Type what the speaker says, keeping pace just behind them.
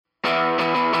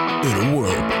In a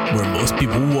world where most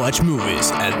people watch movies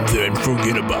and then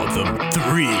forget about them,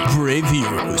 3 brave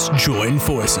heroes join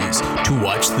forces to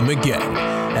watch them again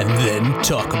and then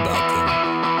talk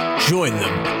about them. Join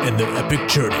them in their epic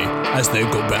journey as they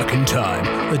go back in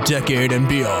time, a decade and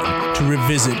beyond, to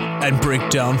revisit and break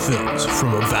down films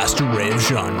from a vast array of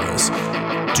genres.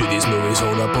 Do these movies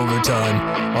hold up over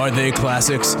time? Are they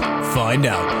classics? Find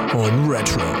out on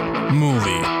Retro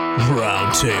Movie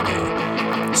Roundtable.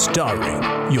 Starring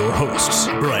your hosts,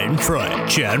 Brian Fry,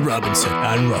 Chad Robinson,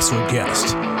 and Russell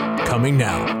Guest. Coming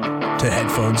now to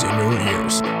headphones in your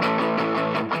ears.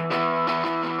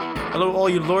 Hello, all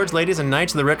you lords, ladies, and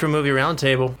knights of the Retro Movie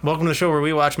Roundtable. Welcome to the show where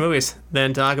we watch movies,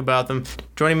 then talk about them.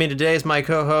 Joining me today is my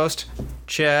co-host,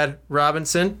 Chad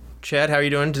Robinson. Chad, how are you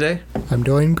doing today? I'm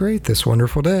doing great this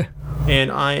wonderful day.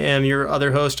 And I am your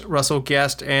other host, Russell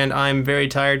Guest, and I'm very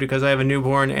tired because I have a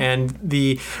newborn, and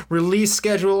the release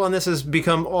schedule on this has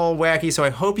become all wacky, so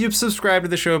I hope you've subscribed to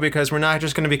the show because we're not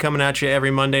just going to be coming at you every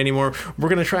Monday anymore. We're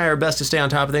going to try our best to stay on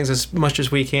top of things as much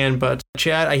as we can, but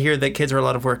Chad, I hear that kids are a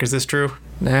lot of work. Is this true?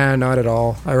 Nah, not at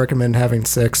all. I recommend having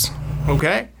 6.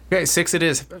 Okay, 6 it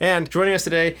is. And joining us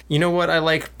today, you know what? I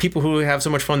like people who have so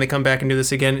much fun they come back and do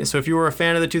this again. So if you were a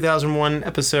fan of the 2001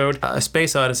 episode, a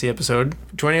Space Odyssey episode,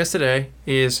 joining us today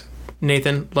is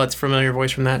Nathan Lutz, familiar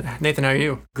voice from that. Nathan, how are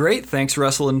you? Great, thanks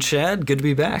Russell and Chad. Good to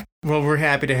be back. Well, we're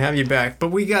happy to have you back,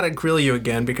 but we gotta grill you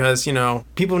again because, you know,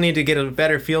 people need to get a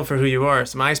better feel for who you are.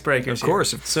 Some icebreakers. Of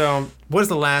course. Here. So, what is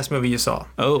the last movie you saw?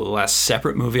 Oh, the last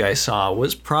separate movie I saw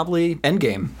was probably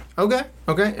Endgame. Okay.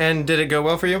 And did it go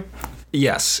well for you?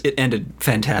 Yes, it ended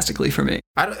fantastically for me.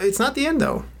 It's not the end,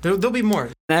 though. There'll be more.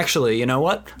 Actually, you know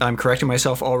what? I'm correcting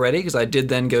myself already because I did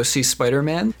then go see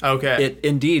Spider-Man. Okay. It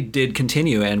indeed did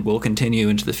continue and will continue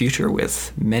into the future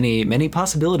with many, many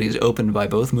possibilities opened by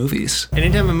both movies.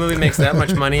 Anytime a movie makes that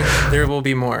much money, there will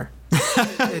be more.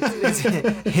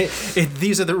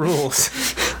 These are the rules.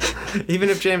 Even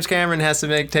if James Cameron has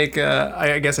to take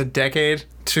I guess a decade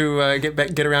to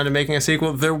get around to making a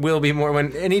sequel, there will be more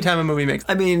anytime a movie makes.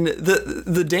 I mean,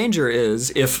 the danger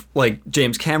is if, like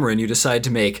James Cameron, you decide to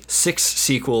make 6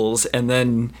 sequels and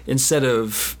then instead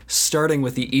of starting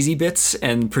with the easy bits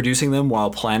and producing them while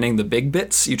planning the big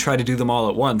bits, you try to do them all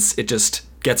at once. It just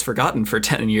gets forgotten for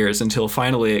 10 years until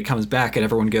finally it comes back and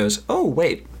everyone goes, oh,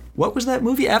 wait, what was that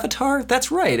movie, Avatar?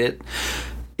 That's right,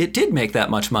 It did make that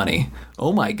much money.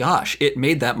 Oh my gosh, it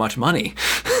made that much money.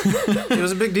 It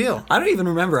was a big deal. I don't even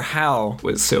remember how it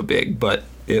was so big, but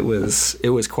it was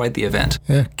quite the event.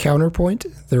 Counterpoint,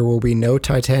 there will be no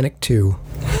Titanic 2.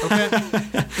 Okay.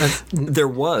 There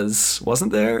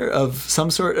wasn't there, of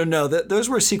some sort? No, those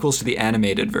were sequels to the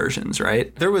animated versions,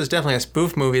 right? There was definitely a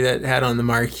spoof movie that had on the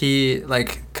marquee,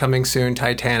 like, coming soon,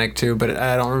 Titanic 2, but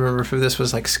I don't remember if this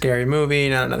was, like, Scary Movie,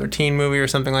 not another teen movie or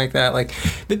something like that. Like,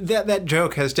 that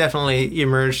joke has definitely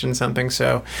emerged in something,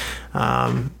 so,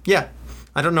 yeah.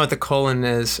 I don't know what the colon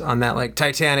is on that, like,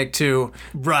 Titanic 2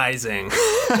 Rising.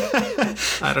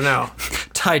 I don't know.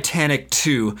 Titanic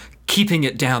 2, keeping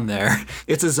it down there.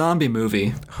 It's a zombie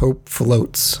movie. Hope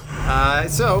floats.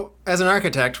 So, as an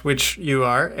architect, which you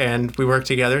are, and we work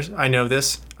together, I know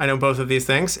this. I know both of these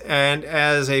things. And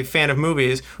as a fan of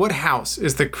movies, what house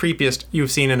is the creepiest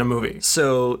you've seen in a movie?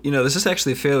 So, this is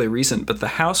actually fairly recent, but the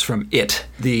house from It,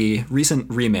 the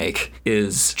recent remake,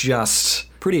 is just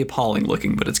pretty appalling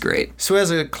looking, but it's great. So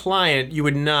as a client, you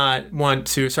would not want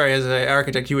to, as an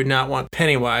architect, you would not want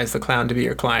Pennywise the clown to be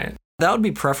your client. That would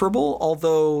be preferable,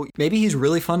 although maybe he's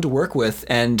really fun to work with,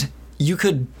 and you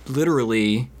could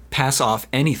literally pass off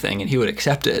anything and he would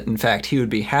accept it. In fact, he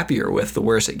would be happier with the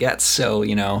worse it gets. So,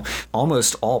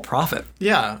 almost all profit.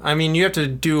 Yeah, I mean, you have to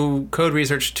do code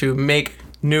research to make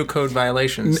new code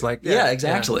violations.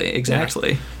 Exactly.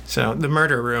 Yeah. So, the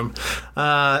murder room.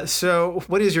 So,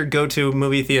 what is your go-to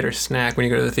movie theater snack when you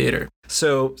go to the theater?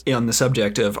 So, on the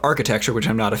subject of architecture, which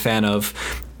I'm not a fan of,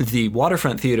 the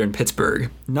Waterfront Theater in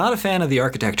Pittsburgh, not a fan of the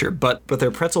architecture, but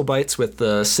their pretzel bites with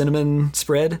the cinnamon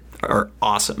spread are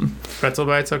awesome. Pretzel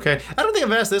bites, okay. I don't think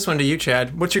I've asked this one to you,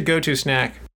 Chad. What's your go-to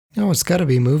snack? Oh, it's got to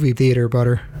be movie theater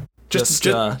butter. Just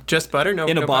butter? No,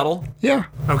 in a bottle? Yeah.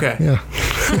 Okay. Yeah.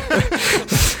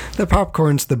 The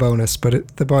popcorn's the bonus,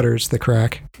 but the butter's the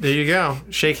crack. There you go.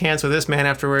 Shake hands with this man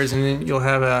afterwards, and then you'll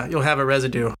have a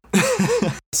residue.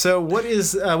 So, what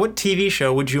TV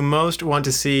show would you most want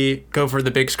to see go for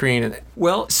the big screen?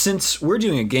 Well, since we're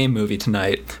doing a game movie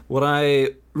tonight, what I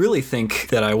really think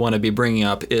that I want to be bringing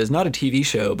up is not a TV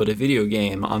show, but a video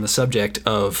game on the subject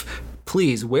of,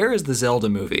 please, where is the Zelda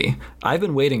movie? I've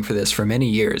been waiting for this for many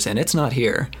years, and it's not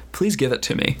here. Please give it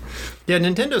to me. Yeah,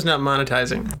 Nintendo's not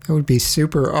monetizing. That would be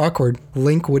super awkward.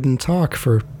 Link wouldn't talk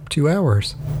for 2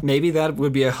 hours. Maybe that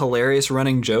would be a hilarious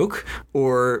running joke,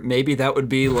 or maybe that would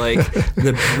be like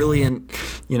the brilliant,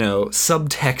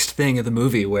 subtext thing of the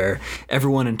movie where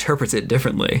everyone interprets it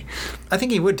differently. I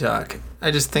think he would talk. I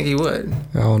just think he would.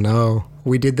 Oh no.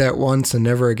 We did that once and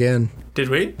never again. Did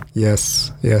we?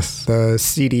 Yes. The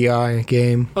CDI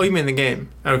game. Oh, you mean the game?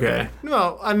 Okay.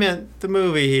 No, I meant the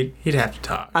movie. He'd have to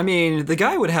talk. I mean, the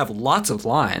guy would have lots of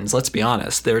lines, let's be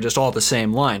honest. They're just all the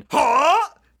same line.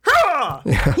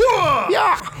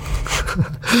 Yeah.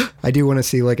 I do want to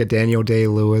see like a Daniel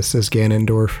Day-Lewis as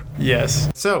Ganondorf.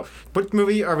 Yes. So, what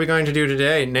movie are we going to do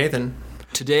today, Nathan?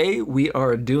 Today we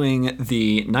are doing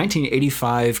the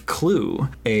 1985 Clue,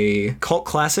 a cult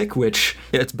classic which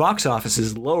its box office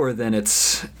is lower than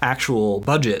its actual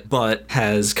budget, but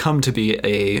has come to be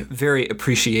a very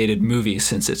appreciated movie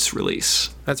since its release.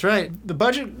 That's right. The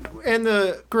budget and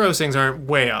the grossings aren't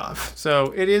way off.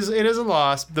 So it is a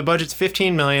loss. The budget's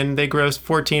 $15 million. They grossed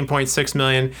 $14.6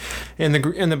 million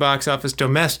in the box office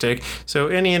domestic. So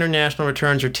any international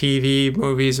returns or TV,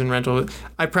 movies, and rental,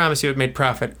 I promise you it made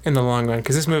profit in the long run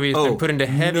because this movie has been put into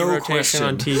heavy rotation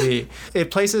on TV. It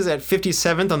places at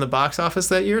 57th on the box office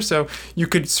that year, so you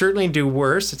could certainly do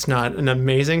worse. It's not an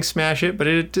amazing smash hit, but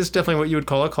it is definitely what you would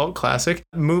call a cult classic.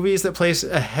 Movies that place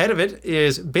ahead of it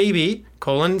is Baby,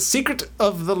 Secret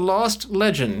of the Lost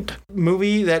Legend.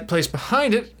 Movie that placed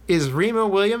behind it is Remo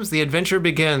Williams, The Adventure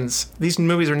Begins. These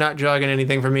movies are not jogging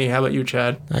anything for me. How about you,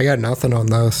 Chad? I got nothing on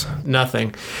those.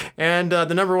 Nothing. And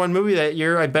the number one movie that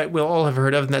year, I bet we'll all have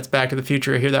heard of, and that's Back to the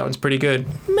Future. I hear that one's pretty good.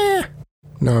 Meh.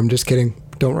 No, I'm just kidding.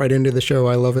 Don't write into the show.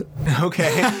 I love it.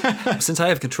 Okay. Since I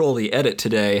have control of the edit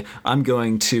today, I'm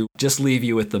going to just leave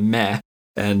you with the meh.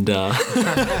 And that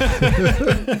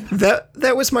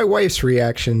was my wife's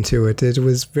reaction to it. It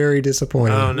was very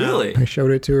disappointing. Oh, no. Really? I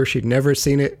showed it to her. She'd never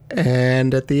seen it.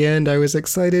 And at the end, I was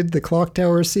excited. The clock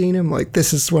tower scene, I'm like,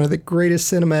 this is one of the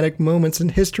greatest cinematic moments in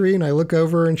history. And I look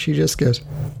over and she just goes,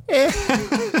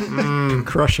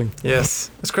 Crushing.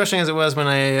 Yes. As crushing as it was when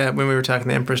we were talking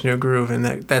The Emperor's New Groove, and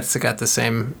that's got the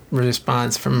same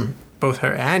response from both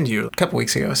her and you a couple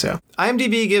weeks ago. So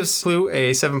IMDb gives Clue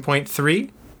a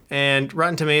 7.3. And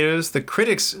Rotten Tomatoes, the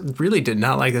critics really did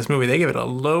not like this movie. They give it a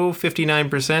low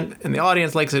 59%, and the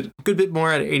audience likes it a good bit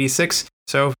more at 86.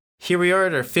 So here we are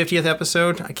at our 50th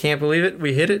episode. I can't believe it.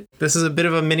 We hit it. This is a bit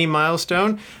of a mini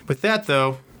milestone. With that,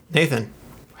 though, Nathan,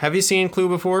 have you seen Clue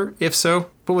before? If so,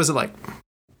 what was it like?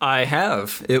 I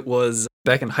have. It was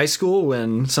back in high school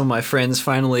when some of my friends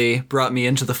finally brought me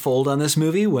into the fold on this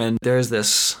movie, when there's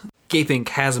this gaping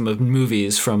chasm of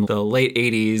movies from the late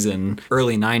 80s and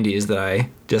early 90s that I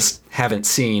just haven't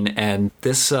seen, and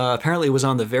this apparently was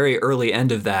on the very early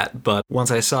end of that, but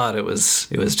once I saw it, it was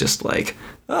just like,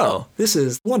 oh, this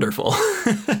is wonderful.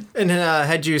 And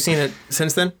had you seen it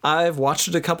since then? I've watched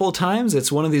it a couple of times. It's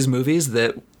one of these movies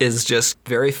that is just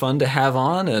very fun to have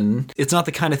on, and it's not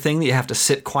the kind of thing that you have to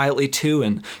sit quietly to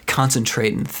and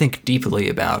concentrate and think deeply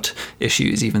about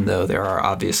issues, even though there are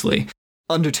obviously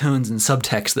undertones and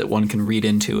subtext that one can read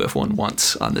into if one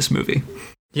wants on this movie.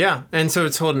 Yeah, and so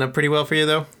it's holding up pretty well for you,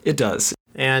 though? It does.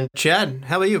 And Chad,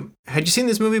 how about you? Had you seen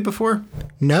this movie before?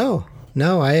 No,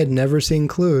 I had never seen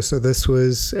Clue, so this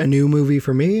was a new movie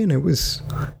for me, and it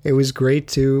was great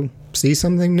to see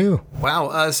something new.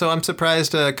 Wow, so I'm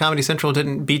surprised Comedy Central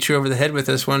didn't beat you over the head with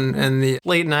this one in the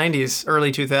late 90s,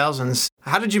 early 2000s.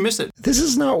 How did you miss it? This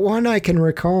is not one I can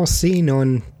recall seeing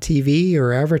on TV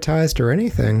or advertised or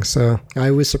anything, so I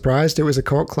was surprised it was a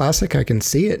cult classic. I can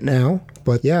see it now,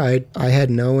 but yeah, I had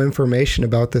no information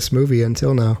about this movie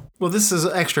until now. Well, this is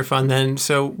extra fun then.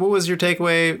 So what was your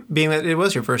takeaway, being that it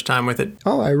was your first time with it?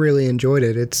 Oh, I really enjoyed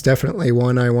it. It's definitely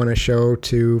one I want to show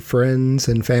to friends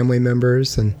and family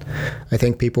members, and I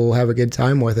think people will have a good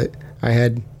time with it. I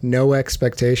had no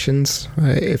expectations.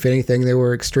 If anything, they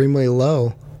were extremely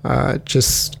low.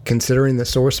 Just considering the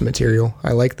source material.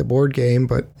 I like the board game,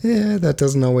 but that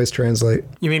doesn't always translate.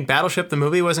 You mean Battleship the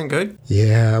movie wasn't good?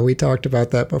 Yeah, we talked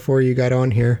about that before you got on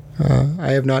here.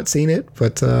 I have not seen it,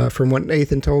 but from what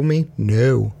Nathan told me,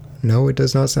 no, it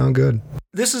does not sound good.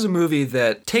 This is a movie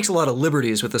that takes a lot of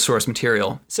liberties with the source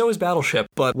material. So is Battleship,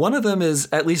 but one of them is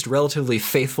at least relatively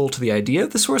faithful to the idea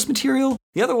of the source material.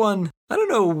 The other one, I don't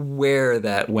know where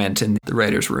that went in the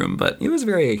writer's room, but it was a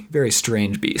very, very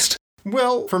strange beast.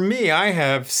 Well, for me, I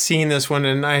have seen this one,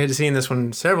 and I had seen this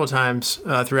one several times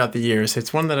throughout the years.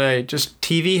 It's one that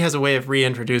TV has a way of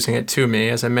reintroducing it to me.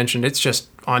 As I mentioned, it's just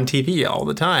on TV all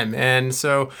the time. And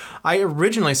so I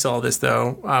originally saw this,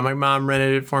 though. My mom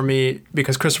rented it for me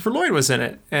because Christopher Lloyd was in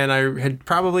it. And I had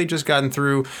probably just gotten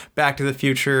through Back to the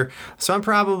Future. So I'm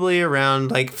probably around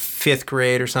like 5th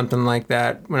grade or something like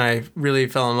that when I really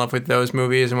fell in love with those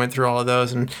movies and went through all of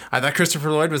those. And I thought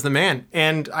Christopher Lloyd was the man.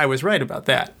 And I was right about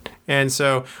that. And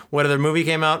so, what other movie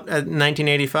came out in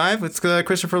 1985 with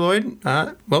Christopher Lloyd?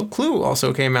 Clue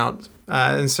also came out.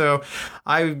 And so,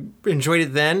 I enjoyed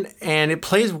it then, and it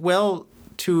plays well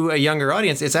to a younger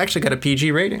audience. It's actually got a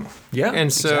PG rating. Yeah,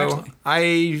 and so exactly.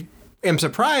 I am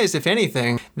surprised, if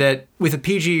anything, that with a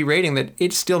PG rating, that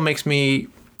it still makes me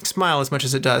smile as much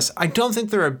as it does. I don't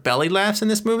think there are belly laughs in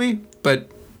this movie, but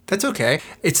that's okay.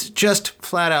 It's just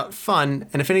flat out fun.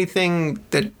 And if anything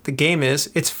that the game is,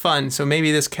 it's fun. So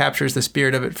maybe this captures the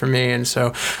spirit of it for me. And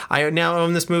so I now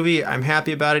own this movie. I'm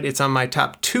happy about it. It's on my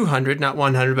top 200, not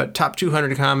 100, but top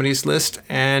 200 comedies list.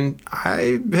 And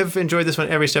I have enjoyed this one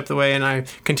every step of the way. And I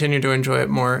continue to enjoy it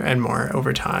more and more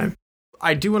over time.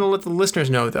 I do want to let the listeners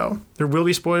know, though, there will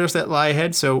be spoilers that lie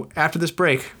ahead. So after this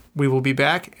break, we will be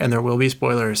back and there will be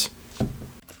spoilers.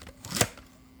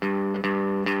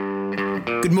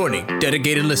 Good morning,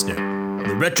 dedicated listener.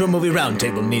 The Retro Movie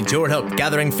Roundtable needs your help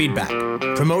gathering feedback,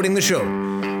 promoting the show,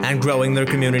 and growing their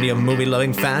community of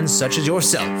movie-loving fans such as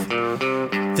yourself.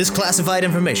 This classified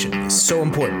information is so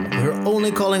important, we're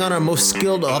only calling on our most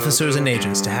skilled officers and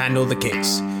agents to handle the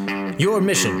case. Your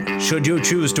mission, should you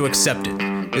choose to accept it,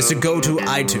 is to go to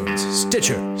iTunes,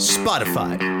 Stitcher,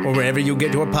 Spotify, or wherever you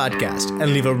get your podcast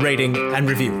and leave a rating and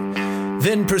review.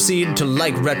 Then proceed to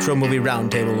like Retro Movie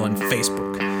Roundtable on Facebook.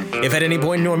 If at any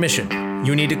point in your mission,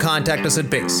 you need to contact us at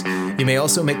base, you may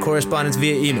also make correspondence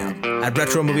via email at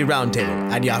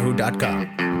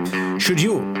retromovieroundtable@yahoo.com. Should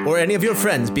you or any of your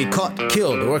friends be caught,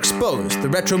 killed, or exposed, the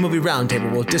Retro Movie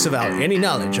Roundtable will disavow any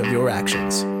knowledge of your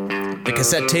actions. The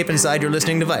cassette tape inside your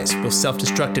listening device will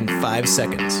self-destruct in 5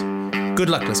 seconds. Good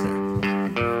luck, listener.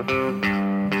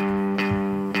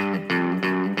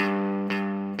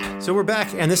 So we're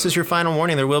back, and this is your final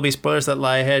warning. There will be spoilers that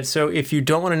lie ahead. So if you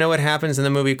don't want to know what happens in the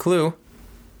movie Clue,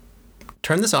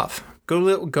 turn this off.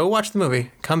 Go watch the movie,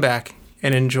 come back,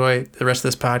 and enjoy the rest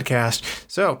of this podcast.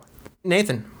 So,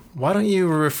 Nathan, why don't you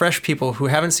refresh people who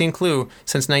haven't seen Clue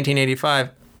since 1985,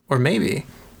 or maybe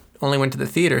only went to the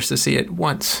theaters to see it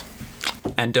once.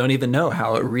 And don't even know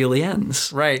how it really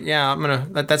ends. Right, yeah,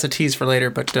 that's a tease for later,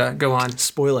 but go on.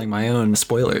 Spoiling my own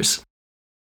spoilers.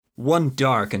 One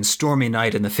dark and stormy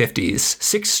night in the 50s,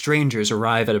 6 strangers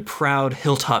arrive at a proud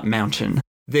hilltop mountain.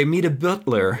 They meet a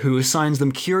butler who assigns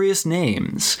them curious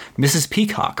names: Mrs.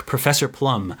 Peacock, Professor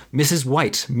Plum, Mrs.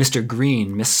 White, Mr.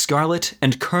 Green, Miss Scarlet,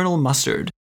 and Colonel Mustard.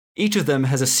 Each of them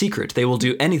has a secret they will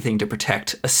do anything to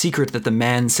protect, a secret that the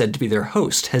man said to be their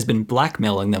host has been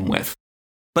blackmailing them with.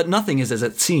 But nothing is as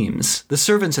it seems. The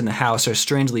servants in the house are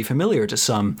strangely familiar to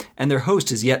some, and their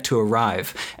host is yet to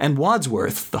arrive, and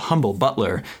Wadsworth, the humble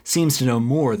butler, seems to know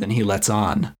more than he lets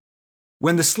on.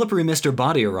 When the slippery Mr.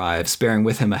 Body arrives, bearing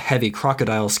with him a heavy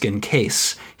crocodile skin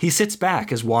case, he sits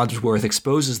back as Wadsworth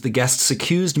exposes the guests'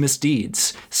 accused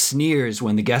misdeeds, sneers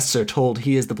when the guests are told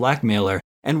he is the blackmailer,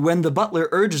 and when the butler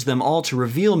urges them all to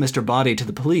reveal Mr. Body to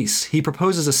the police, he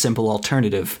proposes a simple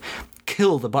alternative: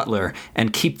 kill the butler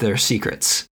and keep their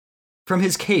secrets. From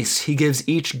his case, he gives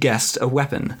each guest a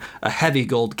weapon: a heavy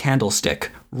gold candlestick,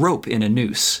 rope in a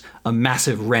noose, a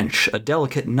massive wrench, a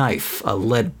delicate knife, a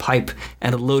lead pipe,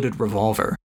 and a loaded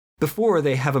revolver. Before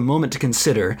they have a moment to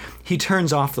consider, he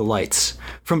turns off the lights.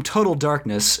 From total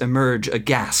darkness emerge a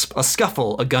gasp, a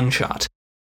scuffle, a gunshot.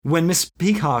 When Miss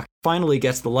Peacock finally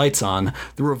gets the lights on,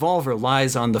 the revolver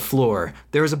lies on the floor,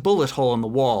 there is a bullet hole in the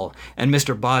wall, and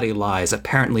Mr. Body lies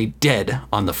apparently dead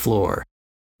on the floor.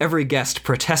 Every guest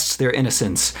protests their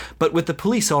innocence, but with the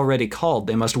police already called,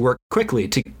 they must work quickly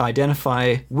to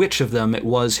identify which of them it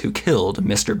was who killed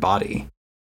Mr. Body.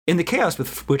 In the chaos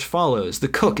which follows, the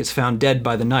cook is found dead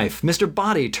by the knife. Mr.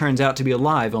 Body turns out to be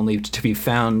alive, only to be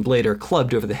found later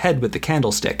clubbed over the head with the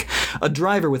candlestick. A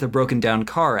driver with a broken-down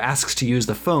car asks to use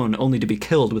the phone, only to be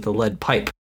killed with a lead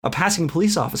pipe. A passing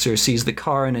police officer sees the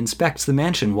car and inspects the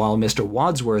mansion while Mr.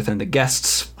 Wadsworth and the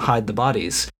guests hide the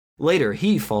bodies. Later,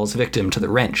 he falls victim to the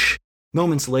wrench.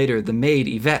 Moments later, the maid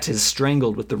Yvette is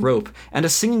strangled with the rope, and a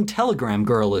singing telegram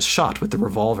girl is shot with the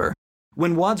revolver.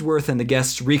 When Wadsworth and the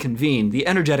guests reconvene, the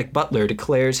energetic butler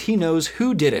declares he knows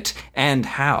who did it and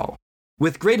how.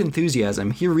 With great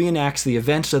enthusiasm, he reenacts the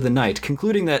events of the night,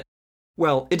 concluding that,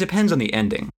 well, it depends on the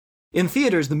ending. In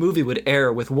theaters, the movie would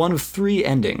air with one of 3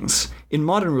 endings. In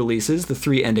modern releases, the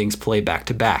 3 endings play back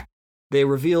to back. They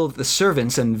reveal that the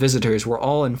servants and visitors were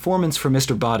all informants for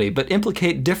Mr. Body, but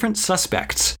implicate different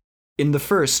suspects. In the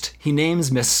first, he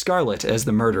names Miss Scarlet as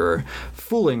the murderer,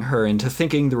 fooling her into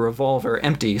thinking the revolver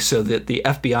empty so that the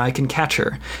FBI can catch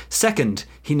her. Second,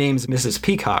 he names Mrs.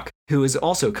 Peacock, who is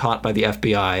also caught by the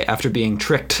FBI after being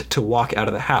tricked to walk out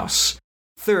of the house.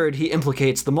 Third, he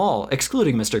implicates them all,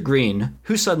 excluding Mr. Green,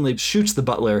 who suddenly shoots the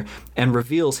butler and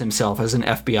reveals himself as an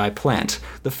FBI plant.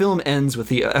 The film ends with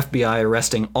the FBI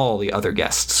arresting all the other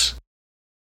guests.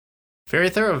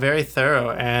 Very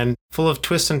thorough, and full of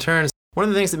twists and turns. One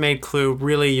of the things that made Clue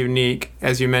really unique,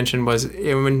 as you mentioned, was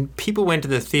when people went to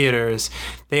the theaters,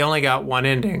 they only got one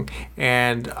ending.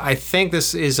 And I think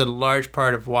this is a large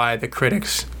part of why the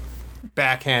critics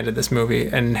backhanded this movie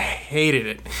and hated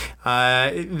it.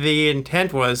 The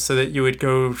intent was so that you would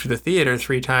go to the theater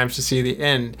 3 times to see the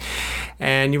end,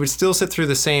 and you would still sit through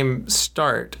the same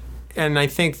start. And I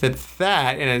think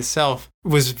that in itself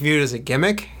was viewed as a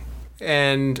gimmick.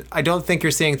 And I don't think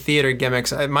you're seeing theater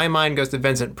gimmicks. My mind goes to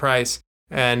Vincent Price,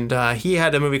 and he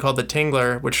had a movie called The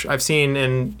Tingler, which I've seen,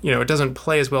 and it doesn't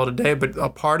play as well today, but a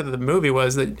part of the movie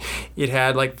was that it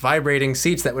had like vibrating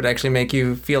seats that would actually make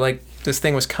you feel like this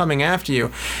thing was coming after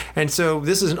you. And so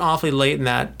this is an awfully late in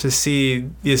that to see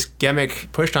this gimmick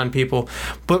pushed on people.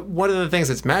 But one of the things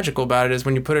that's magical about it is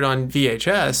when you put it on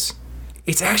VHS,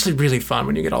 it's actually really fun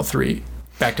when you get all 3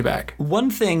 back to back. One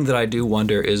thing that I do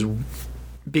wonder is,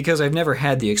 because I've never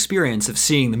had the experience of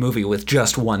seeing the movie with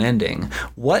just one ending,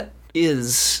 what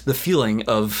is the feeling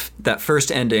of that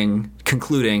first ending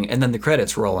concluding and then the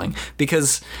credits rolling?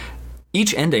 Because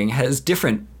each ending has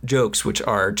different jokes which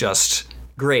are just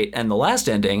great, and the last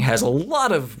ending has a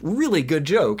lot of really good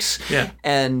jokes. Yeah.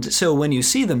 And so when you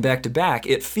see them back to back,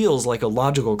 it feels like a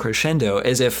logical crescendo,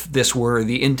 as if this were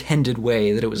the intended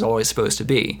way that it was always supposed to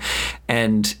be.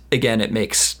 And again, it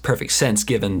makes perfect sense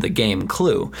given the game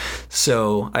Clue.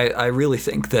 So I really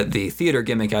think that the theater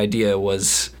gimmick idea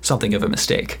was something of a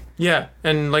mistake. Yeah,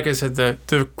 and like I said,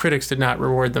 the critics did not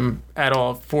reward them at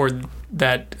all for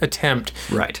that attempt.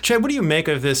 Right. Chad, what do you make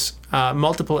of this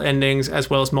multiple endings as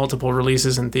well as multiple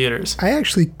releases in theaters? I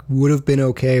actually would have been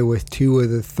okay with 2 of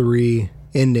the 3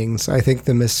 endings. I think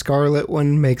the Miss Scarlet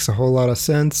one makes a whole lot of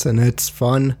sense, and it's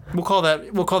fun. We'll call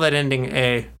that ending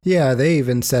A. Yeah, they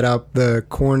even set up the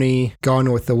corny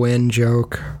Gone with the Wind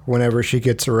joke whenever she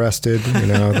gets arrested.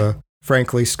 The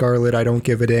frankly, Scarlet, I don't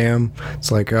give a damn.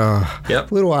 It's like,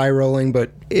 Yep. little eye rolling,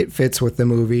 but it fits with the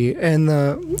movie. And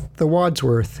the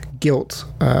Wadsworth guilt,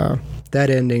 that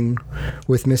ending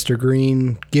with Mr.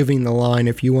 Green giving the line,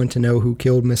 if you want to know who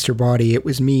killed Mr. Body, it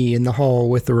was me in the hall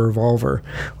with the revolver.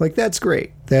 Like, that's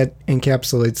great. That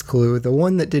encapsulates Clue. The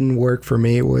one that didn't work for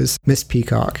me was Miss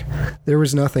Peacock. There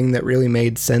was nothing that really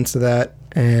made sense of that,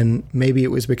 and maybe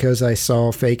it was because I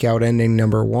saw Fake Out ending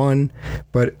number 1,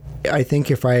 but I think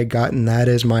if I had gotten that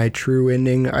as my true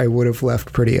ending, I would have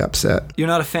left pretty upset. You're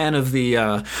not a fan of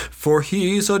the, for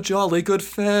he's a jolly good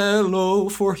fellow,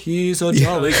 for he's a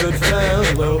jolly good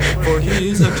fellow, for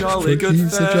he's a jolly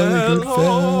good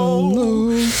fellow.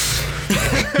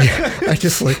 Yeah,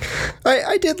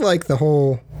 I did like the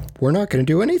whole, we're not going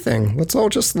to do anything. Let's all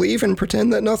just leave and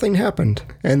pretend that nothing happened.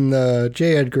 And the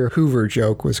J. Edgar Hoover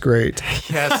joke was great.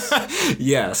 Yes.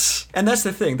 Yes. And that's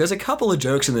the thing. There's a couple of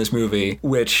jokes in this movie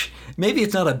which maybe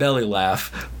it's not a belly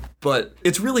laugh, but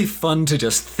it's really fun to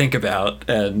just think about,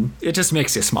 and it just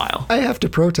makes you smile. I have to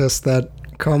protest that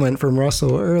comment from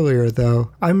Russell earlier,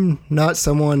 though. I'm not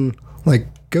someone like,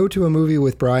 go to a movie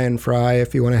with Brian Fry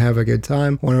if you want to have a good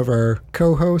time. One of our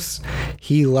co-hosts,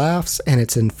 he laughs and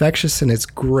it's infectious and it's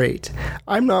great.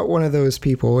 I'm not one of those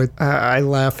people. I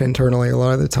laugh internally a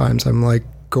lot of the times. I'm like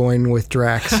going with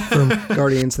Drax from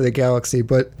Guardians of the Galaxy,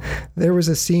 but there was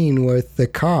a scene with the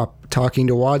cop talking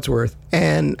to Wadsworth,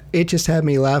 and it just had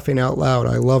me laughing out loud.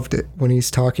 I loved it when he's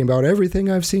talking about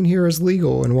everything I've seen here is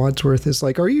legal, and Wadsworth is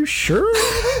like, are you sure?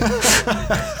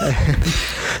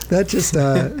 That just,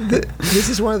 this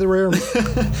is one of the rare...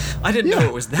 I didn't know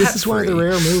it was that This is one of the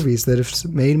rare movies that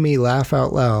have made me laugh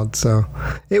out loud, so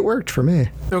it worked for me.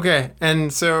 Okay,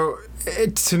 and so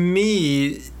to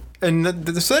me... And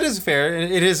so that is fair.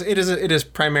 It is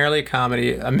primarily a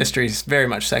comedy. A mystery is very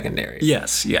much secondary.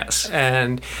 Yes, yes.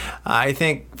 And I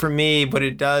think for me, what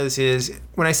it does is,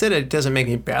 when I said it doesn't make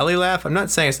me belly laugh, I'm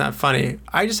not saying it's not funny.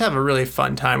 I just have a really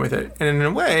fun time with it. And in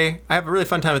a way, I have a really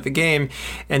fun time with the game.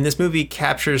 And this movie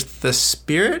captures the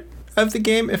spirit of the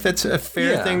game, if that's a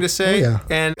fair thing to say. Oh, yeah.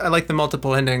 And I like the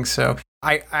multiple endings. So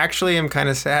I actually am kind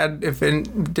of sad if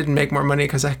it didn't make more money,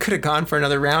 because I could have gone for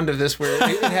another round of this where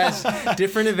it has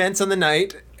different events on the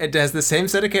night. It has the same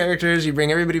set of characters. You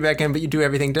bring everybody back in, but you do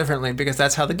everything differently, because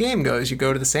that's how the game goes. You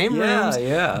go to the same rooms,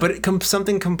 but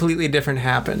something completely different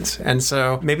happens. And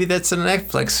so maybe that's a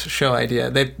Netflix show idea.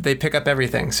 They pick up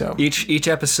everything. So each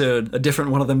episode, a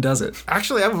different one of them does it.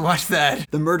 Actually, I would watch that.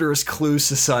 The Murderous Clue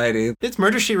Society. It's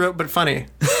Murder, She Wrote, but funny.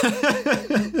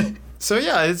 So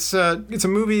yeah, it's a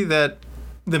movie that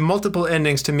the multiple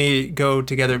endings to me go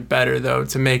together better, though,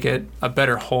 to make it a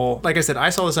better whole. Like I said, I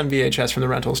saw this on VHS from the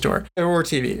rental store or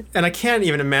TV, and I can't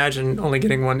even imagine only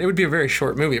getting one. It would be a very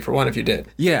short movie for one if you did.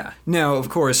 Yeah. Now, of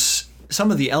course, some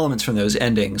of the elements from those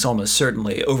endings almost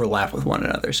certainly overlap with one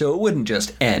another, so it wouldn't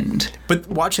just end. But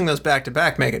watching those back to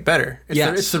back make it better.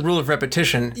 It's the rule of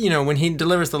repetition. You know, when he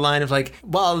delivers the line of like,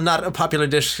 well, not a popular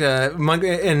dish in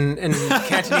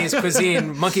Cantonese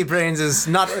cuisine, monkey brains is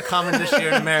not a common dish here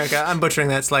in America. I'm butchering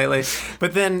that slightly.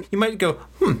 But then you might go,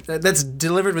 that's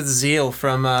delivered with zeal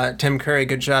from Tim Curry.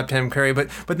 Good job, Tim Curry. But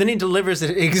then he delivers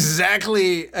it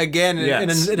exactly again in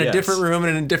a different room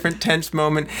and in a different tense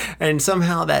moment. And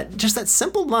somehow that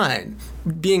simple line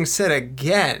being said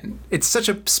again, it's such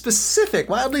a specific,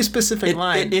 wildly specific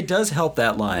line. It does help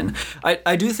that line.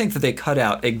 I do think that they cut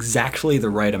out exactly the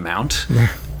right amount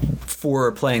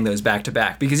for playing those back to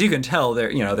back, because you can tell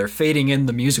they're fading in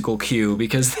the musical cue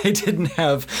because they didn't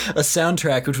have a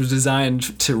soundtrack which was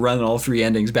designed to run all three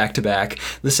endings back to back.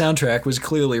 The soundtrack was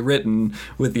clearly written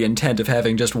with the intent of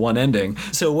having just one ending.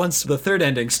 So once the third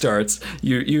ending starts,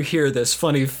 you hear this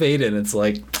funny fade in. It's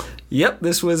like, yep,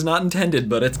 this was not intended,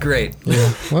 but it's great.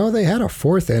 Yeah. Well, they had a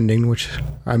fourth ending, which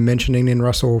I'm mentioning, and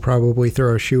Russell will probably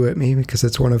throw a shoe at me because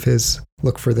it's one of his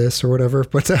look for this or whatever.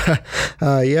 But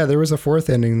yeah, there was a fourth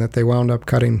ending that they wound up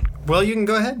cutting. Well, you can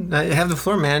go ahead. Have the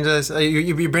floor, man.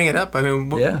 You bring it up. I mean,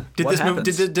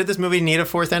 did this movie need a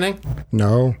fourth ending?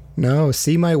 No.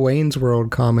 See my Wayne's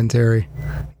World commentary.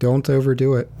 Don't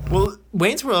overdo it. Well,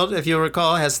 Wayne's World, if you'll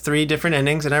recall, has 3 different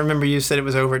endings, and I remember you said it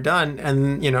was overdone.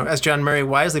 And, as John Murray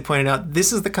wisely pointed out,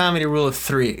 this is the comedy rule of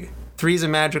 3. 3 is a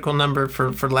magical number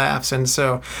for laughs, and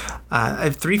so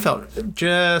 3 felt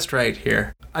just right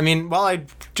here. I mean, while I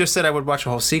just said I would watch a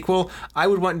whole sequel, I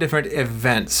would want different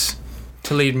events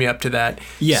to lead me up to that.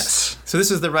 Yes. So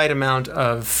this is the right amount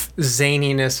of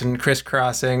zaniness and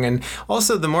crisscrossing, and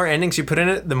also the more endings you put in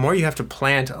it, the more you have to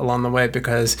plant along the way,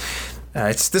 because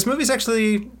this movie's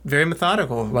actually very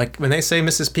methodical. Like when they say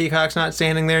Mrs. Peacock's not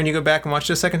standing there and you go back and watch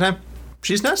it a second time,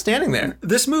 she's not standing there.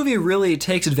 This movie really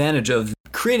takes advantage of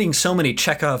creating so many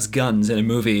Chekhov's guns in a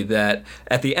movie that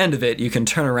at the end of it you can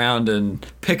turn around and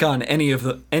pick on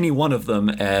any one of them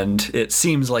and it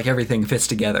seems like everything fits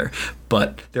together.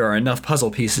 But there are enough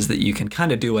puzzle pieces that you can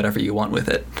kind of do whatever you want with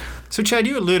it. So Chad,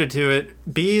 you alluded to it.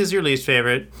 B is your least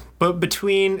favorite, but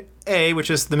between A,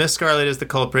 which is the Miss Scarlet is the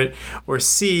culprit, or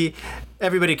C,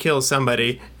 everybody kills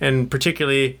somebody, and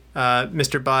particularly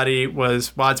Mr. Body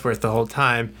was Wadsworth the whole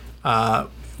time.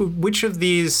 Which of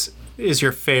these is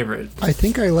your favorite? I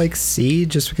think I like C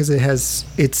just because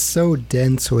it's so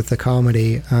dense with the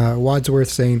comedy. Wadsworth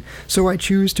saying, "So I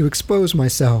choose to expose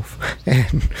myself,"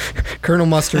 and Colonel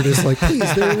Mustard is like,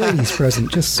 "Please, there are ladies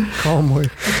present, just calmly."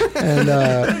 And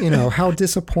how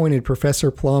disappointed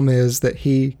Professor Plum is that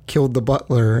he killed the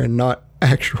butler and not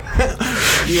actual.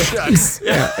 Yes.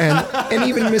 Yeah, and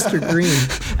even Mr. Green.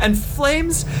 And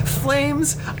flames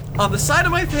on the side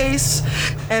of my face,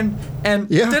 and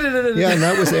yeah, and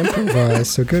that was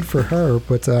improvised, so good for her.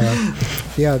 But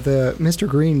the Mr.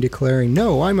 Green declaring,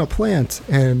 "No, I'm a plant,"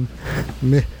 and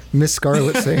Miss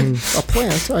Scarlet saying, "A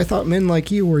plant? I thought men like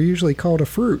you were usually called a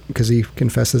fruit," because he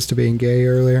confesses to being gay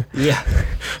earlier. Yeah,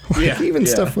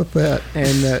 Stuff with that,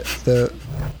 and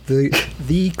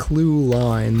the clue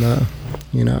line,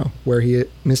 where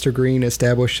Mr. Green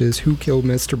establishes who killed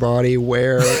Mr. Body,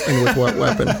 where, and with what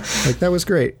weapon. Like, that was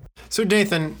great. So,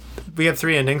 Nathan, we have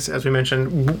 3 endings, as we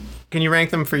mentioned. Can you rank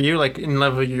them for you, like, in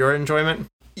level of your enjoyment?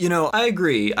 I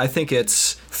agree. I think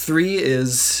 3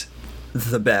 is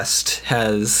the best,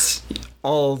 has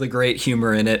all the great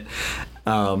humor in it.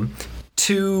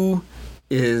 2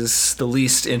 is the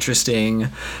least interesting.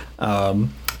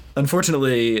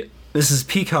 Unfortunately, Mrs.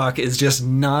 Peacock is just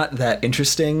not that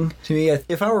interesting to me.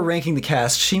 If I were ranking the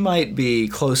cast, she might be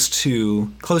close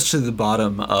to the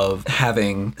bottom of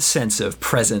having sense of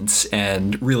presence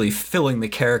and really filling the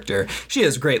character. She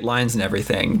has great lines and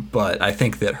everything, but I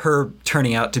think that her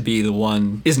turning out to be the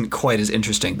one isn't quite as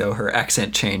interesting, though her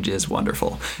accent change is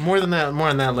wonderful. More on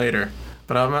that later.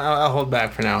 But I'll hold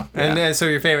back for now. Yeah. And so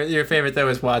your favorite though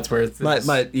is Wadsworth.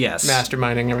 Yes.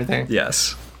 Masterminding everything.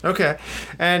 Yes. Okay.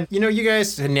 And, you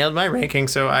guys had nailed my ranking,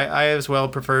 so I as well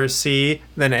prefer C,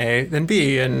 then A, then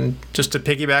B. And just to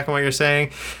piggyback on what you're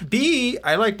saying, B,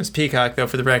 I like Miss Peacock, though,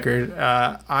 for the record.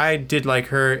 I did like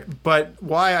her, but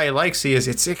why I like C is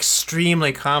it's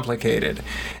extremely complicated.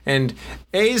 And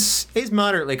A's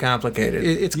moderately complicated.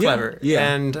 It's clever.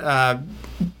 Yeah. And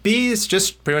B is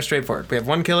just pretty much straightforward. We have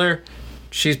one killer.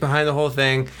 She's behind the whole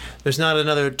thing. There's not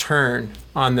another turn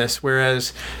on this,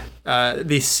 whereas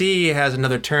the C has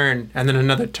another turn, and then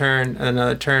another turn, and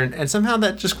another turn, and somehow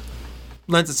that just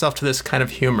lends itself to this kind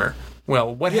of humor.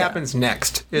 Well, what happens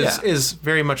next is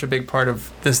very much a big part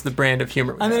of the brand of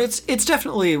humor. I mean, it's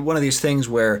definitely one of these things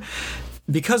where,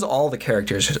 because all the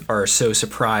characters are so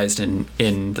surprised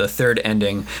in the third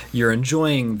ending, you're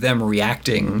enjoying them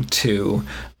reacting to,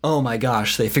 oh my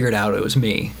gosh, they figured out it was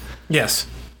me. Yes.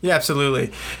 Yeah,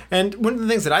 absolutely. And one of the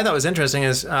things that I thought was interesting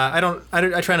is I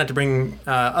try not to bring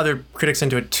other critics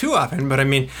into it too often, but I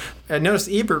mean, I noticed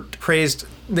Ebert praised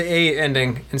the A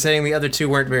ending and saying the other two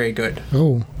weren't very good.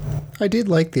 Oh, I did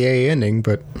like the A ending,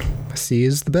 but C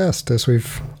is the best, as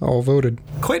we've all voted.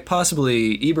 Quite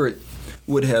possibly, Ebert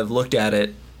would have looked at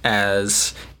it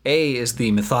as A is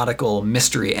the methodical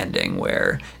mystery ending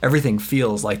where everything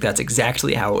feels like that's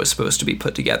exactly how it was supposed to be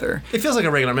put together. It feels like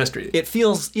a regular mystery. It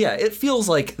feels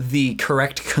like the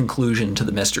correct conclusion to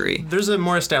the mystery. There's a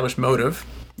more established motive.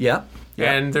 Yeah.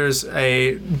 And there's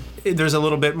a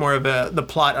little bit more of the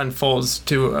plot unfolds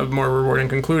to a more rewarding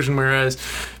conclusion, whereas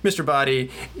Mr.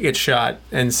 Body gets shot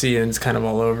and Cian's kind of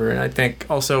all over. And I think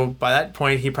also by that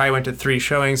point he probably went to 3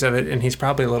 showings of it, and he's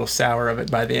probably a little sour of it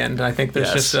by the end. And I think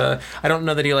there's just I don't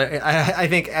know that he I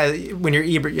think when you're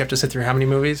Ebert you have to sit through how many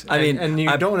movies? And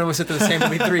you don't want to sit through the same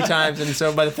movie 3 times, and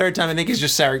so by the 3rd time I think he's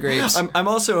just sour grapes. I'm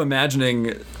also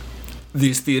imagining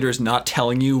these theaters not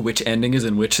telling you which ending is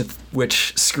in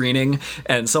which screening,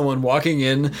 and someone walking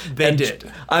in. They did.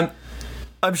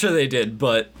 I'm sure they did,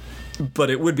 but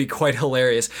it would be quite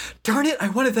hilarious. Darn it, I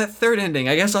wanted that 3rd ending.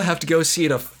 I guess I'll have to go see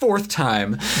it a 4th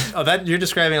time. Oh, that you're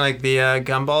describing like the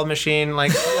gumball machine,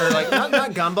 like, or like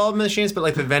not gumball machines, but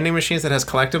like the vending machines that has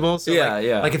collectibles. So yeah, like,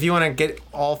 yeah. Like if you want to get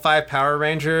all 5 Power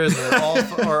Rangers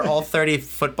or all 30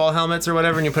 football helmets or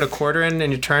whatever, and you put a quarter in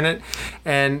and you turn it,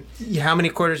 and how many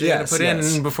quarters are you going to put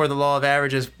in before the law of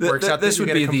averages works out? This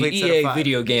would be the EA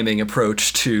video gaming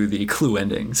approach to the Clue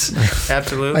endings.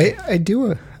 Absolutely. I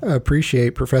do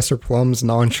appreciate Professor Plum's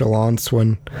nonchalance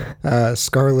when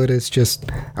Scarlet is just,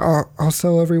 I'll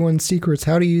sell everyone's secrets.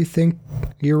 How do you think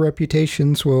your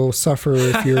reputations will suffer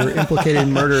if you're implicated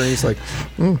in murder? And he's like,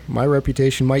 my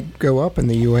reputation might go up in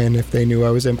the UN if they knew I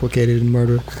was implicated in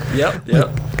murder. Yep.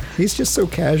 He's just so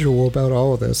casual about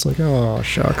all of this. Like, oh,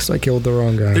 shucks, I killed the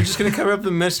wrong guy. They're just going to cover up the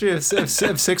mystery of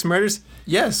 6 murders?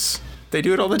 Yes. They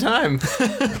do it all the time.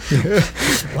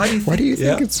 Why do you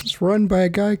think it's run by a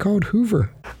guy called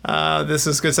Hoover? This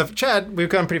is good stuff. Chad, we've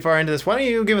gone pretty far into this. Why don't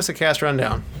you give us a cast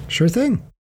rundown? Sure thing.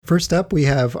 First up, we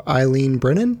have Eileen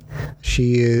Brennan.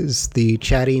 She is the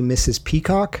chatty Mrs.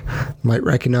 Peacock. You might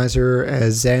recognize her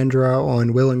as Xandra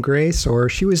on Will and Grace, or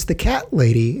she was the cat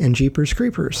lady in Jeepers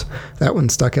Creepers. That one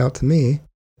stuck out to me.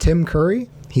 Tim Curry.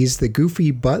 He's the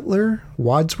goofy butler,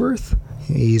 Wadsworth.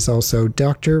 He's also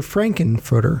Dr.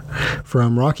 Frankenfooter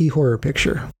from Rocky Horror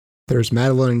Picture. There's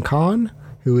Madeline Kahn,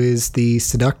 who is the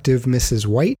seductive Mrs.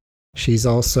 White. She's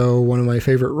also one of my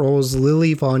favorite roles,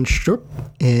 Lily von Strupp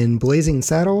in Blazing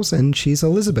Saddles, and she's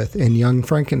Elizabeth in Young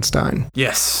Frankenstein.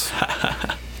 Yes.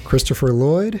 Christopher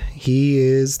Lloyd, he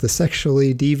is the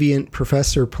sexually deviant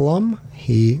Professor Plum.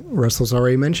 Russell's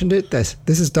already mentioned it. This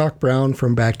is Doc Brown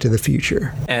from Back to the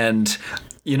Future. And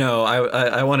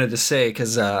I wanted to say,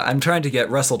 because I'm trying to get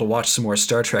Russell to watch some more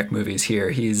Star Trek movies here.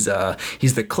 He's the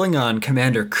Klingon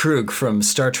Commander Krug from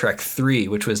Star Trek 3,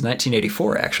 which was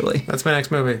 1984, actually. That's my next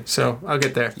movie, so I'll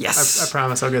get there. Yes. I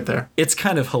promise I'll get there. It's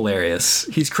kind of hilarious.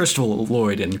 He's Christopher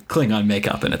Lloyd in Klingon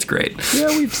makeup, and it's great. Yeah,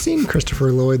 we've seen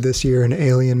Christopher Lloyd this year in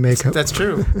alien makeup. That's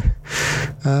true.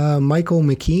 Michael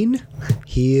McKean,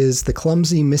 he is the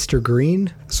clumsy Mr.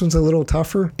 Green. This one's a little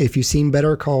tougher. If you've seen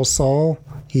Better Call Saul,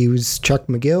 he was Chuck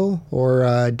McGill,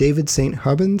 or David St.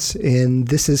 Hubbins in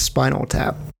This Is Spinal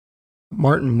Tap.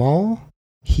 Martin Mull,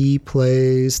 he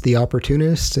plays the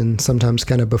opportunist and sometimes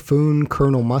kind of buffoon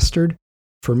Colonel Mustard.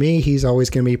 For me, he's always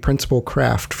going to be Principal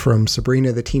Kraft from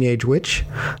Sabrina the Teenage Witch,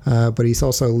 but he's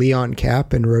also Leon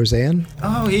Kapp in Roseanne.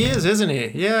 Oh, he is, isn't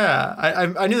he? Yeah.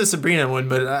 I knew the Sabrina one,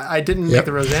 but I didn't make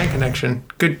the Roseanne connection.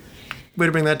 Good way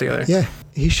to bring that together. Yeah,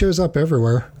 he shows up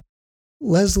everywhere.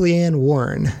 Leslie Ann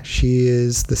Warren, she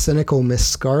is the cynical Miss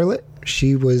Scarlet.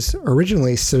 She was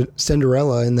originally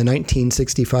Cinderella in the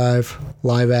 1965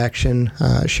 live action.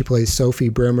 She plays Sophie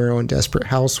Brimmer on Desperate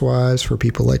Housewives for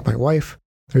people like my wife.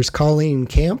 There's Colleen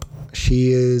Camp.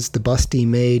 She is the busty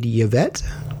maid Yvette,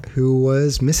 who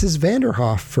was Mrs.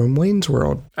 Vanderhoff from Wayne's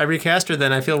World. I recast her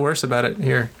then. I feel worse about it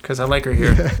here because I like her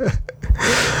here.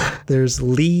 There's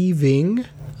Leaving.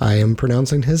 I am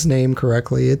pronouncing his name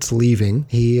correctly. It's Leaving.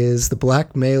 He is the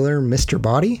blackmailer Mr.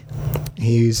 Body.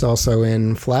 He's also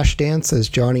in Flashdance as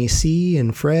Johnny C.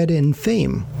 and Fred in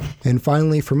Fame. And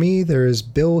finally, for me, there is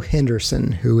Bill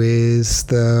Henderson, who is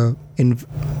the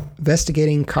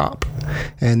investigating cop.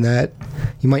 And that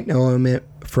you might know him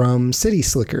from City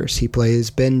Slickers. He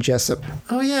plays Ben Jessup.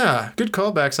 Oh, yeah. Good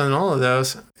callbacks on all of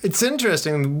those. It's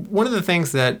interesting. One of the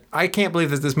things that I can't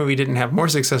believe that this movie didn't have more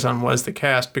success on was the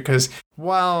cast, because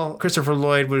while Christopher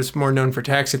Lloyd was more known for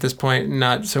Taxi at this point,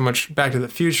 not so much Back to the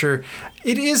Future,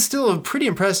 it is still a pretty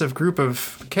impressive group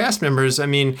of cast members. I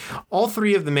mean, all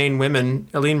three of the main women,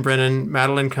 Eileen Brennan,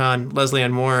 Madeline Kahn, Leslie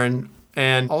Ann Warren,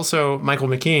 and also Michael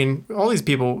McKean, all these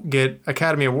people get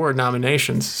Academy Award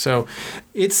nominations. So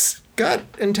it's got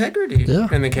integrity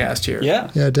in the cast here.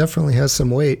 Yeah, it definitely has some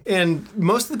weight. And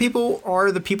most of the people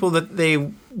are the people that they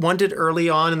wanted early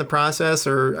on in the process,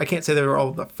 or I can't say they were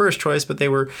all the first choice, but they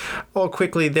were all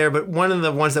quickly there. But one of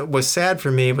the ones that was sad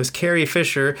for me was Carrie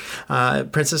Fisher.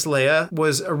 Princess Leia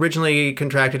was originally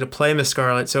contracted to play Miss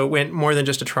Scarlet, so it went more than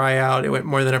just a tryout. It went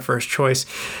more than a first choice.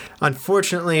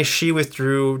 Unfortunately, she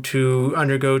withdrew to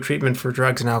undergo treatment for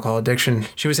drugs and alcohol addiction.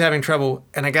 She was having trouble,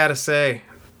 and I gotta say,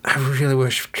 I really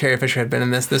wish Carrie Fisher had been in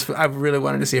this. I really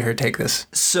wanted to see her take this.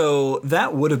 So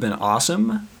that would have been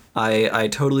awesome. I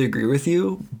totally agree with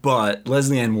you, but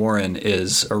Leslie Ann Warren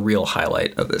is a real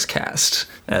highlight of this cast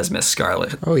as Miss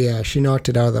Scarlet. Oh, yeah, she knocked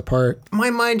it out of the park.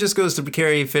 My mind just goes to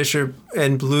Carrie Fisher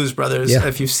and Blues Brothers. Yeah.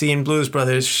 If you've seen Blues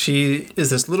Brothers, she is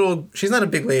this little, she's not a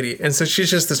big lady, and so she's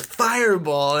just this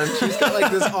fireball, and she's got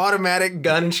like this automatic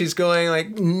gun, and she's going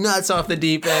like nuts off the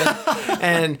deep end,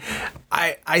 and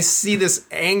I see this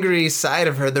angry side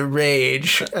of her, the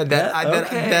rage I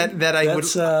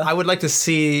would like to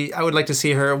see. I would like to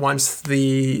see her once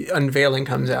the unveiling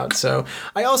comes out. So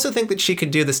I also think that she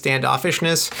could do the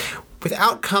standoffishness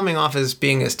without coming off as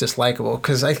being as dislikable,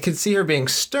 because I could see her being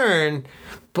stern,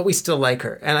 but we still like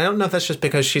her. And I don't know if that's just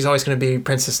because she's always going to be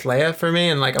Princess Leia for me,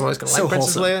 and like I'm always going to like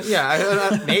Princess Leia.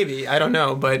 Yeah, maybe. I don't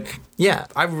know. But yeah,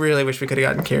 I really wish we could have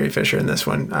gotten Carrie Fisher in this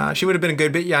one. She would have been a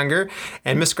good bit younger.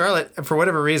 And Miss Scarlet, for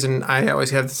whatever reason, I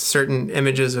always have certain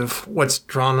images of what's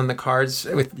drawn on the cards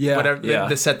with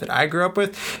the set that I grew up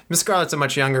with. Miss Scarlet's a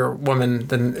much younger woman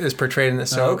than is portrayed in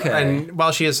this. So, and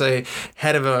while she is a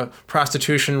head of a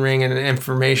prostitution ring and an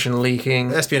information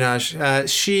leaking espionage,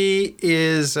 she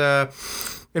is...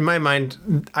 in my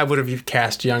mind, I would have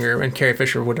cast younger, and Carrie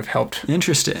Fisher would have helped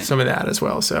some of that as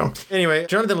well. So anyway,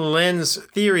 Jonathan Lynn's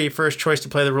theory first choice to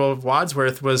play the role of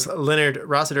Wadsworth was Leonard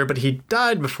Rossiter, but he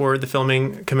died before the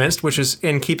filming commenced, which is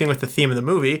in keeping with the theme of the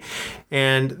movie.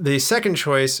 And the second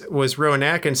choice was Rowan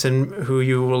Atkinson, who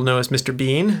you will know as Mr.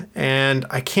 Bean. And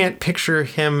I can't picture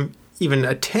him even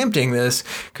attempting this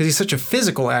because he's such a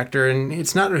physical actor, and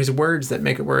it's not his words that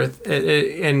make it worth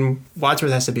it, and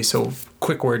Wadsworth has to be so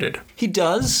quick-worded. He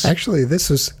does. Actually, this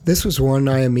was one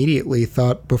I immediately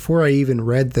thought before I even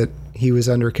read that he was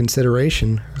under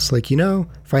consideration. It's like,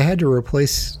 if I had to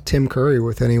replace Tim Curry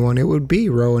with anyone, it would be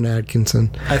Rowan Atkinson.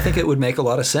 I think it would make a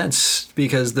lot of sense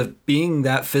because being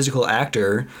that physical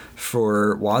actor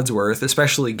for Wadsworth,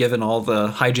 especially given all the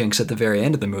hijinks at the very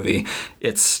end of the movie,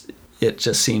 it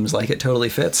just seems like it totally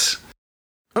fits.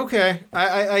 Okay.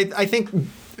 I think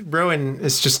Rowan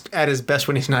is just at his best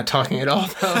when he's not talking at all,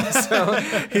 though. So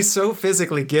he's so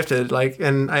physically gifted,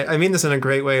 and I mean this in a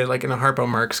great way, like in a Harpo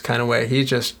Marx kind of way. He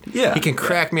can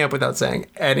crack me up without saying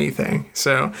anything.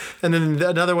 So, and then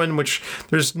another one, which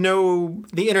the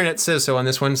internet says so on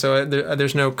this one, so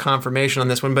there's no confirmation on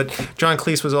this one, but John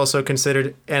Cleese was also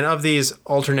considered, and of these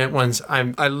alternate ones,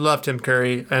 I love Tim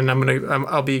Curry, and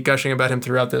I'll be gushing about him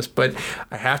throughout this, but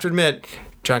I have to admit,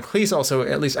 John Cleese also,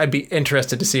 at least I'd be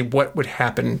interested to see what would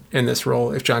happen in this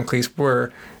role if John Cleese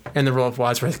were in the role of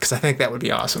Wadsworth, because I think that would be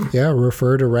awesome. Yeah,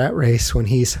 refer to Rat Race when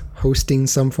he's hosting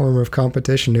some form of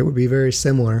competition. It would be very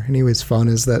similar, and he was fun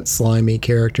as that slimy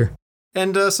character.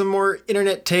 And some more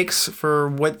internet takes for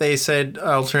what they said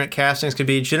alternate castings could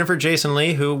be Jennifer Jason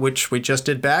Leigh, which we just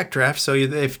did Backdraft, so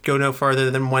if you go no farther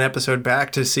than one episode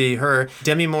back to see her.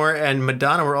 Demi Moore and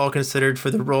Madonna were all considered for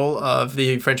the role of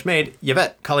the French maid,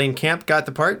 Yvette. Colleen Camp got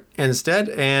the part instead,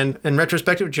 and in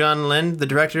retrospective, John Lynn, the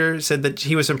director, said that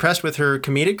he was impressed with her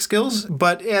comedic skills,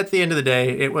 but at the end of the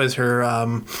day, it was her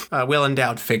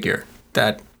well-endowed figure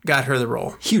that got her the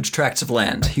role. Huge tracts of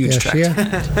land. Tracts of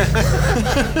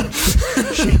land.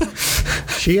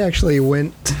 She actually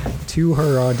went to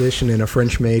her audition in a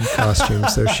French maid costume,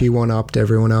 so she one-upped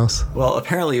everyone else. Well,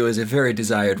 apparently it was a very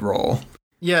desired role.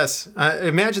 Yes,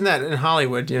 imagine that in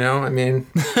Hollywood, you know? I mean,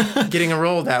 getting a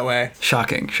role that way.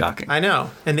 Shocking. I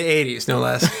know, in the 80s, no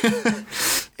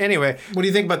less. Anyway, what do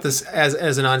you think about this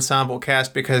as an ensemble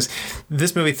cast? Because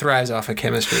this movie thrives off of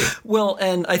chemistry. Well,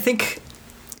 and I think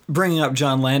bringing up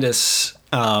John Landis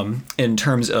in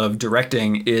terms of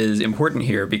directing is important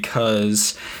here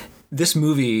because this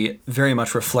movie very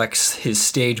much reflects his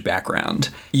stage background.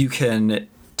 You can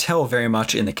tell very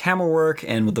much in the camera work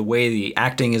and with the way the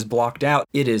acting is blocked out.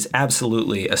 It is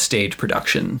absolutely a stage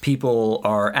production. People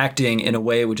are acting in a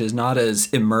way which is not as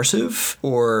immersive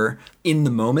or in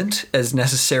the moment as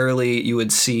necessarily you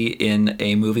would see in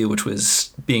a movie which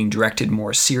was being directed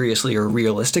more seriously or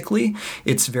realistically.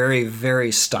 It's very,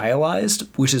 very stylized,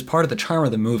 which is part of the charm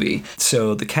of the movie.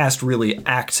 So the cast really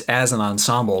acts as an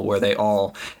ensemble where they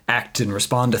all act and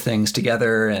respond to things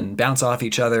together and bounce off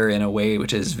each other in a way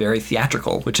which is very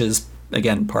theatrical, which is,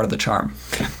 again, part of the charm.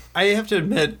 I have to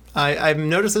admit, I've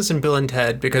noticed this in Bill and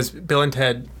Ted because Bill and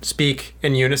Ted speak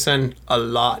in unison a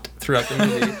lot throughout the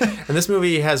movie. And this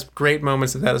movie has great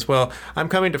moments of that as well. I'm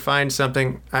coming to find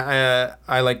something. I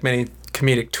like many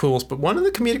comedic tools, but one of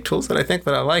the comedic tools that I think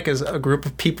that I like is a group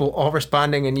of people all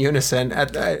responding in unison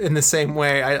in the same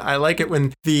way. I like it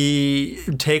when the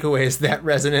takeaway is that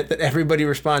resonant, that everybody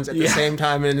responds at the same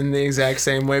time and in the exact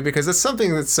same way, because it's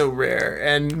something that's so rare.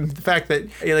 And the fact that,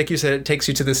 like you said, it takes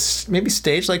you to this maybe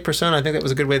stage-like persona, I think that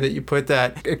was a good way that you put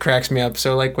that. It cracks me up.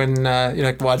 So like when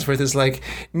like Wadsworth is like,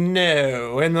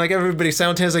 no, and like everybody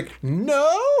simultaneously like,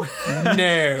 no.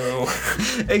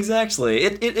 Exactly.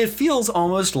 It feels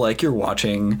almost like you're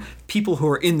watching people who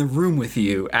are in the room with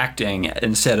you acting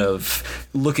instead of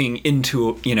looking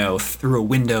into, through a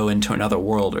window into another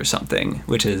world or something,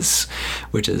 which is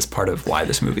part of why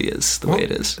this movie is the way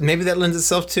it is. Maybe that lends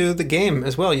itself to the game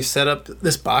as well. You set up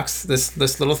this box,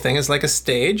 this little thing is like a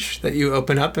stage that you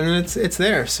open up and it's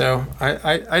there. So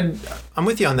I'm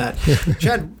with you on that.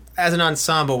 Chad, as an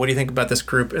ensemble, what do you think about this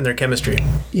group and their chemistry?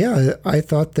 Yeah, I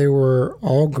thought they were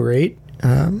all great.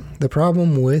 The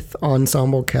problem with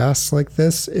ensemble casts like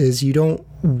this is you don't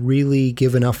really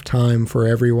give enough time for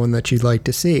everyone that you'd like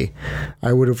to see.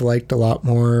 I would have liked a lot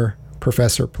more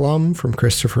Professor Plum from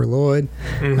Christopher Lloyd.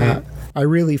 Mm-hmm. I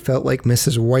really felt like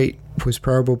Mrs. White was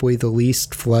probably the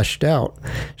least fleshed out.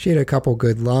 She had a couple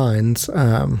good lines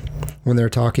when they're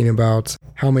talking about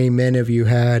how many men have you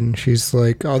had, and she's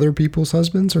like, other people's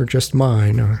husbands or just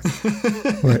mine?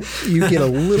 But you get a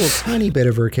little tiny bit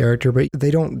of her character, but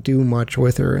they don't do much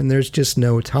with her, and there's just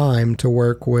no time to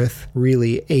work with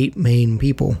really 8 main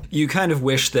people. You kind of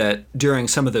wish that during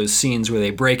some of those scenes where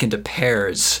they break into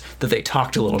pairs that they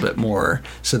talked a little bit more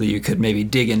so that you could maybe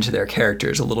dig into their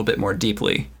characters a little bit more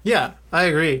deeply. Yeah, I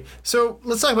agree. So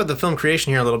let's talk about the film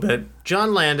creation here a little bit.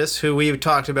 John Landis, who we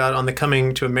talked about on the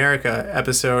Coming to America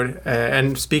episode,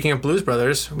 and speaking of Blues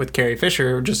Brothers with Carrie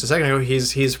Fisher just a second ago,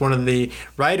 he's one of the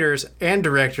writers and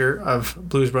director of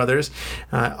Blues Brothers.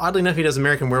 Oddly enough, he does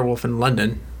American Werewolf in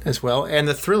London as well, and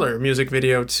the Thriller music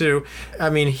video too.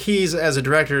 I mean, he's, as a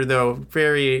director though,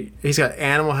 he's got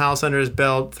Animal House under his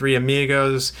belt, Three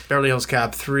Amigos, Beverly Hills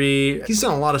Cop 3. He's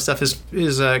done a lot of stuff.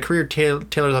 His career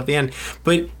tailors off the end,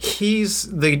 but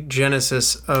he's the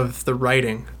genesis of the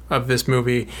writing of this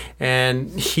movie,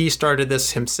 and he started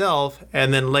this himself,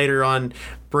 and then later on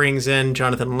brings in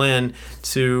Jonathan Lynn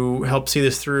to help see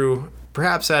this through,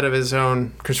 perhaps out of his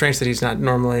own constraints that he's not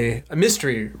normally a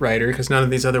mystery writer, because none of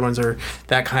these other ones are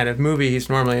that kind of movie. He's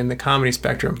normally in the comedy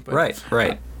spectrum. But,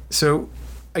 right. So,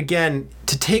 again,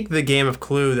 to take the game of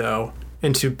Clue, though,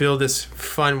 and to build this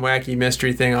fun, wacky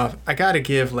mystery thing off, I got to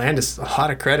give Landis a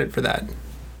lot of credit for that.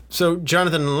 So,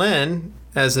 Jonathan Lynn,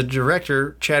 as a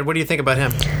director, Chad, what do you think about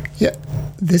him? Yeah,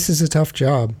 this is a tough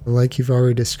job. Like you've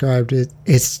already described it,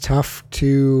 it's tough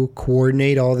to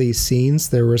coordinate all these scenes.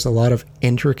 There was a lot of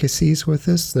intricacies with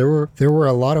this. There were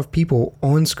a lot of people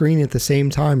on screen at the same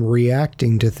time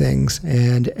reacting to things,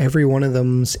 and every one of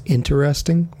them's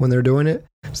interesting when they're doing it.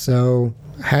 So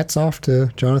hats off to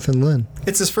Jonathan Lynn.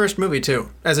 It's his first movie,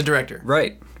 too, as a director.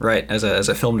 Right, as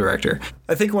a film director.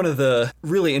 I think one of the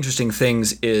really interesting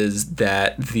things is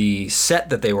that the set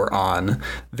that they were on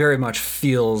very much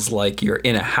feels like you're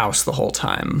in a house the whole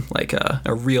time, like a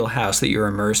real house that you're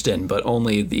immersed in, but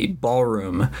only the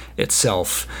ballroom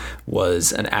itself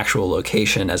was an actual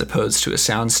location as opposed to a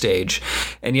soundstage.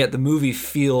 And yet the movie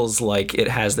feels like it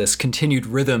has this continued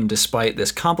rhythm despite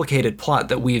this complicated plot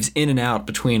that weaves in and out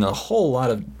between a whole lot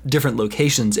of different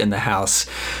locations in the house,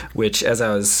 which, as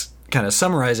I was kind of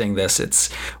summarizing this, it's,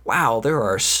 wow, there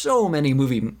are so many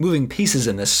moving pieces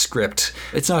in this script.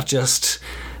 It's not just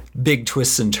big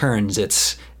twists and turns.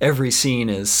 It's every scene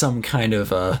is some kind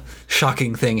of a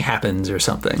shocking thing happens or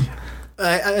something.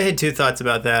 I had two thoughts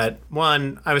about that.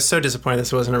 One, I was so disappointed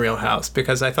this wasn't a real house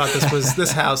because I thought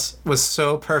this house was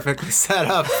so perfectly set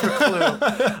up for Clue.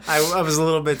 I was a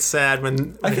little bit sad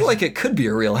when I feel like it could be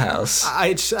a real house.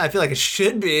 I feel like it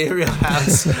should be a real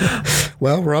house.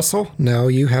 Well, Russell, now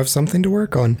you have something to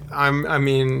work on. I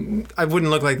mean, I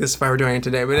wouldn't look like this if I were doing it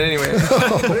today. But anyway,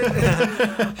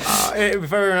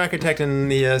 if I were an architect in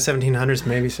the 1700s,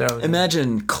 maybe so.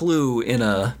 Imagine Clue in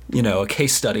a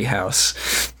case study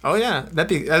house. Oh yeah,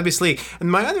 that'd be sleek.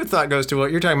 And my other thought goes to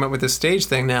what you're talking about with this stage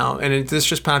thing now, and this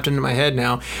just popped into my head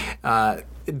now.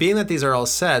 Being that these are all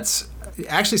sets,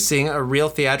 actually seeing a real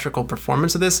theatrical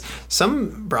performance of this,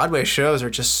 some Broadway shows are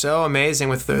just so amazing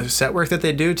with the set work that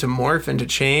they do to morph and to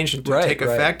change and to take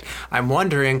effect. I'm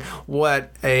wondering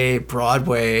what a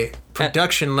Broadway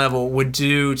production level would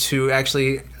do to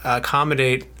actually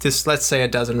accommodate this, let's say, a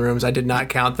dozen rooms. I did not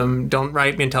count them. Don't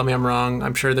write me and tell me I'm wrong.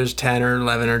 I'm sure there's 10 or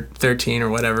 11 or 13 or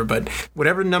whatever, but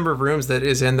whatever number of rooms that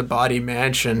is in the Body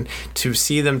Mansion, to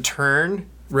see them turn,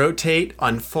 rotate,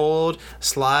 unfold,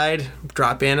 slide,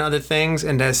 drop in other things,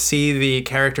 and to see the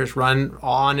characters run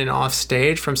on and off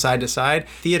stage from side to side.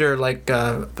 Theater, like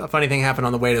a funny thing happened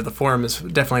on the way to the Forum, is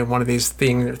definitely one of these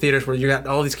theaters where you got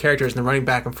all these characters and they're running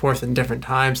back and forth in different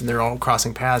times and they're all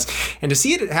crossing paths. And to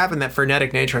see it happen, that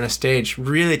frenetic nature on a stage,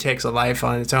 really takes a life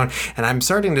on its own. And I'm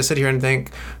starting to sit here and think,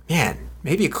 man,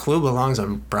 maybe Clue belongs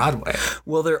on Broadway.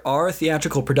 Well, there are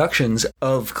theatrical productions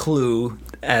of Clue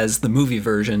as the movie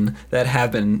version that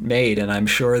have been made, and I'm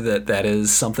sure that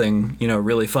is something,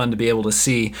 really fun to be able to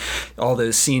see all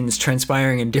those scenes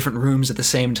transpiring in different rooms at the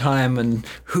same time, and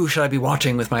who should I be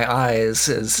watching with my eyes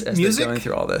as they're going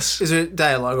through all this. Is it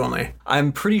dialogue only?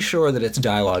 I'm pretty sure that it's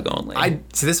dialogue only.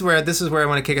 So this is where I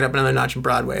want to kick it up another notch in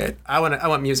Broadway. I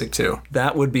want music too.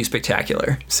 That would be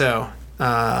spectacular. So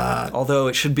although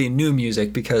it should be new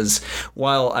music, because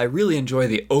while I really enjoy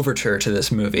the overture to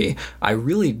this movie, I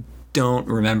really don't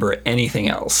remember anything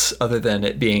else other than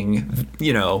it being,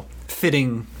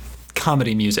 fitting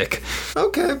comedy music.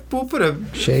 Okay, we'll put a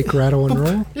shake, rattle, and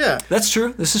roll. Yeah, that's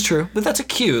true. This is true, but that's a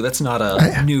cue. That's not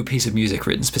a new piece of music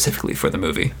written specifically for the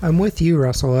movie. I'm with you,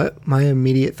 Russell. My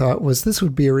immediate thought was this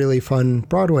would be a really fun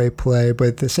Broadway play, but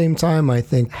at the same time, I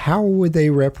think, how would they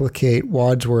replicate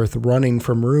Wadsworth running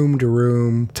from room to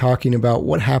room, talking about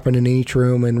what happened in each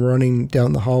room and running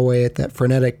down the hallway at that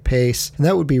frenetic pace? And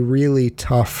that would be really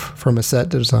tough from a set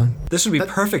design. This would be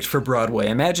perfect for Broadway.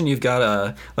 Imagine you've got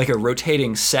a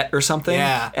rotating set or something,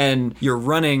 and you're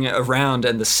running around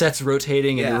and the set's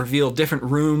rotating and you reveal different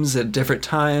rooms at different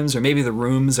times, or maybe the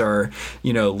rooms are,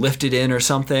 lifted in or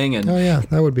something. And oh yeah,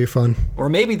 that would be fun. Or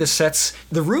maybe the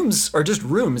rooms are just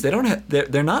rooms.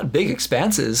 They're not big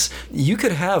expanses. You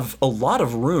could have a lot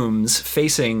of rooms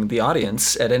facing the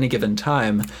audience at any given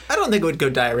time. I don't think it would go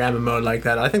diorama mode like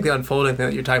that. I think the unfolding thing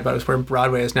that you're talking about is where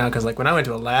Broadway is now, because like when I went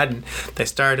to Aladdin, they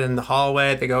start in the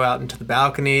hallway, they go out into the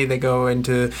balcony, they go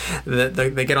into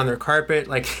they get on their carpet,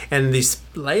 and these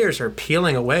layers are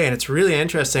peeling away, and it's really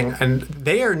interesting. And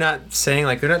they are not saying,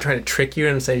 they're not trying to trick you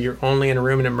and say you're only in a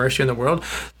room and immerse you in the world.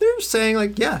 They're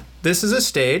saying this is a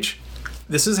stage,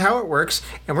 this is how it works,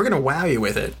 and we're going to wow you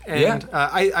with it. And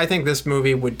I think this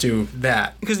movie would do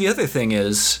that. Because the other thing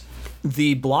is,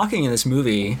 the blocking in this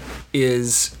movie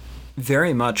is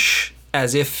very much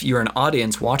as if you're an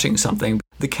audience watching something.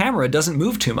 The camera doesn't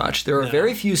move too much. There are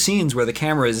very few scenes where the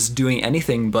camera is doing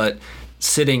anything but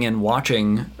sitting and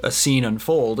watching a scene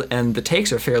unfold, and the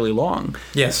takes are fairly long.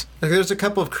 Yes. There's a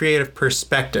couple of creative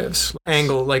perspectives,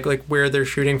 angle, like where they're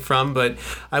shooting from, but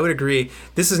I would agree,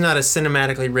 this is not a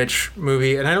cinematically rich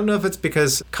movie, and I don't know if it's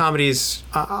because comedies,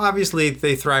 obviously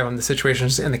they thrive on the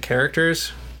situations and the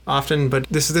characters often, but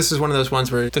this is one of those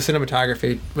ones where the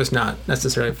cinematography was not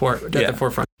necessarily at the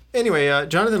forefront. Anyway,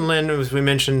 Jonathan Lynn, as we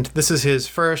mentioned, this is his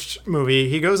first movie.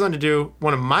 He goes on to do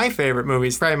one of my favorite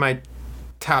movies, probably my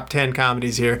top 10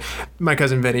 comedies here, My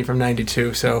Cousin Vinny from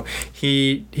 92. So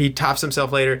he tops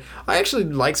himself later. I actually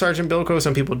like Sergeant Bilko.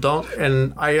 Some people don't,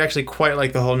 and I actually quite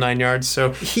like the whole 9 yards.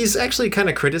 So he's actually kind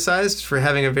of criticized for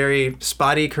having a very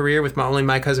spotty career, with only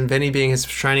My Cousin Vinny being his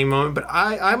shining moment. But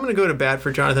I'm going to go to bat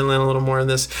for Jonathan Lynn a little more in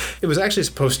this. It was actually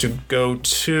supposed to go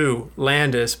to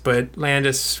Landis, but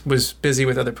Landis was busy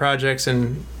with other projects,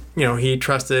 and he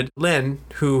trusted Lynn,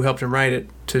 who helped him write it,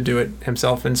 to do it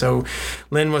himself. And so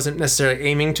Lynn wasn't necessarily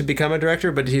aiming to become a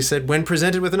director, but he said, when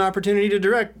presented with an opportunity to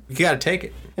direct, you got to take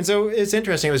it. And so it's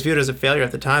interesting. It was viewed as a failure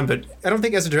at the time, but I don't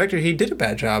think as a director he did a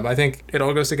bad job. I think it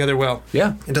all goes together well.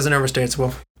 Yeah. It doesn't overstay its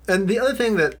welcome. And the other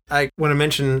thing that I want to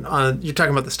mention, you're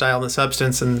talking about the style and the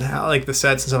substance and how, the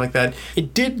sets and stuff like that,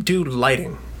 it did do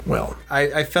lighting well.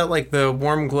 I felt like the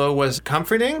warm glow was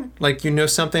comforting, like you know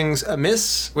something's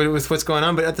amiss with what's going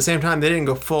on, but at the same time, they didn't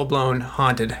go full-blown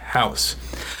haunted house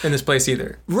in this place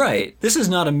either. Right. This is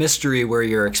not a mystery where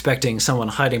you're expecting someone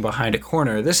hiding behind a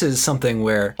corner. This is something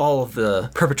where all of the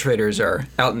perpetrators are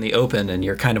out in the open and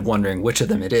you're kind of wondering which of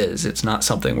them it is. It's not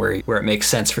something where it makes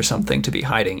sense for something to be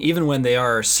hiding. Even when they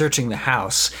are searching the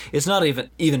house, it's not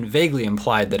even vaguely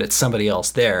implied that it's somebody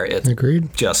else there. It's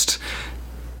Agreed. just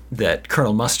that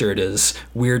Colonel Mustard is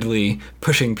weirdly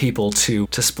pushing people to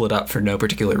split up for no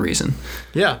particular reason.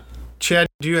 Yeah. Chad,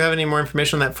 do you have any more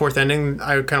information on that fourth ending?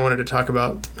 I kind of wanted to talk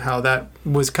about how that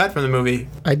was cut from the movie.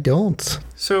 I don't.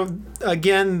 So,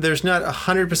 again, there's not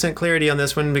 100% clarity on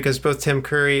this one because both Tim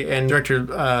Curry and director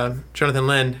Jonathan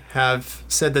Lynn have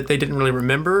said that they didn't really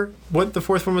remember what the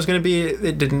fourth one was going to be.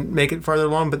 It didn't make it farther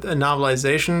along, but a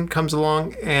novelization comes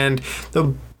along, and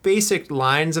the basic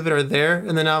lines of it are there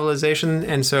in the novelization,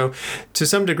 and so to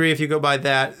some degree, if you go by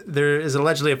that, there is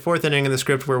allegedly a fourth ending in the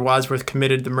script where Wadsworth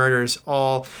committed the murders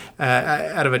all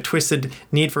out of a twisted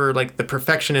need for like the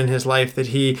perfection in his life, that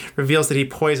he reveals that he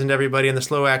poisoned everybody in the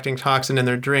slow-acting toxin in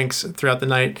their drinks throughout the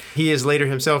night. He is later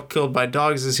himself killed by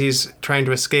dogs as he's trying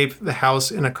to escape the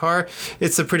house in a car.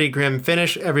 It's a pretty grim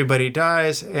finish. Everybody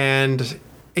dies, and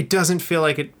it doesn't feel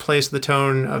like it plays the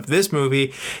tone of this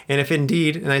movie. And if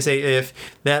indeed, and I say if,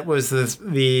 that was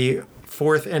the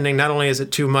fourth ending, not only is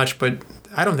it too much, but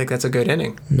I don't think that's a good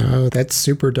ending. No, that's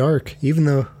super dark. Even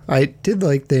though I did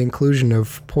like the inclusion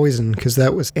of poison, because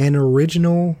that was an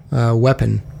original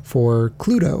weapon for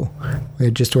Cluedo.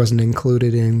 It just wasn't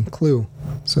included in Clue.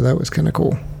 So that was kind of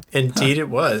cool. Indeed it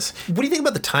was. What do you think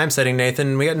about the time setting,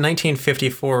 Nathan? We got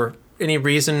 1954. Any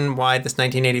reason why this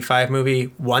 1985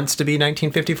 movie wants to be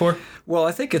 1954? Well,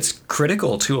 I think it's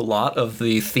critical to a lot of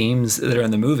the themes that are in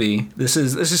the movie. This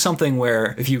is something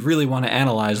where if you really want to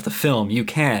analyze the film, you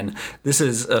can. This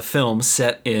is a film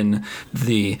set in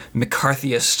the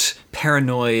McCarthyist,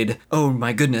 paranoid, oh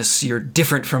my goodness, you're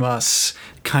different from us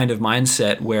kind of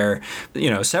mindset where, you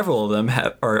know, several of them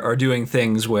are doing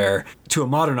things where to a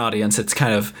modern audience it's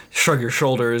kind of shrug your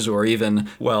shoulders or even,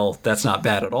 well, that's not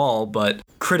bad at all, but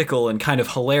critical and kind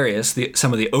of hilarious,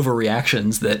 some of the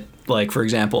overreactions that, like, for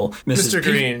example, Mr.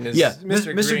 Green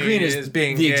is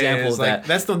being the gay, example of like,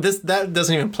 that. That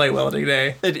doesn't even play well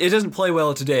today. It doesn't play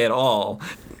well today at all.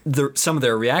 Some of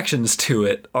their reactions to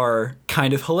it are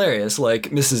kind of hilarious, like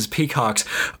Mrs. Peacock's,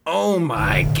 oh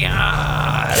my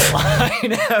God.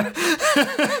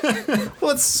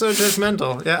 Well, it's so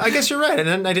judgmental. Yeah, I guess you're right.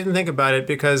 And I didn't think about it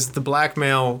because the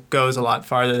blackmail goes a lot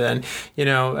farther than, you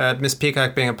know, Miss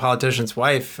Peacock being a politician's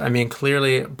wife. I mean,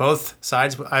 clearly both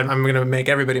sides, I'm going to make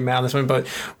everybody mad on this one, but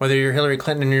whether you're Hillary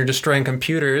Clinton and you're destroying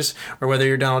computers or whether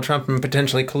you're Donald Trump and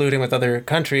potentially colluding with other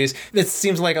countries, it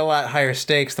seems like a lot higher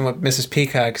stakes than what Mrs.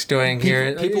 Peacock doing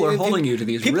here. People are holding you to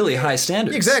these really high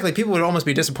standards. Exactly. People would almost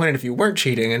be disappointed if you weren't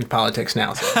cheating in politics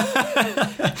now.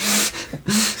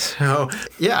 So,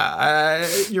 yeah,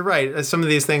 you're right. Some of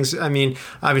these things, I mean,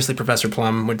 obviously Professor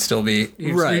Plum would still be...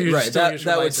 Right.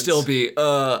 That would still be,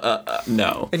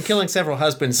 no. And killing several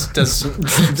husbands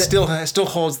still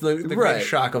holds the great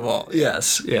shock of all.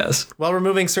 Yes. While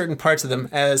removing certain parts of them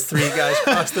as three guys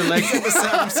cross their legs at the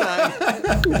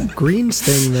same time. Green's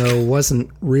thing, though, wasn't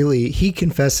really... He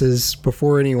confesses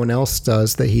before anyone else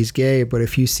does that he's gay, but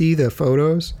if you see the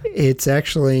photos, it's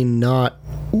actually not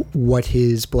what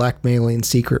his blackmailing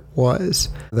secret was.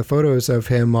 The photos of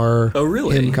him are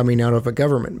him coming out of a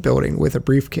government building with a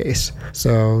briefcase.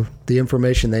 So the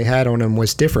information they had on him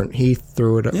was different. He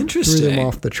threw them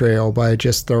off the trail by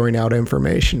just throwing out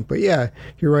information. But yeah,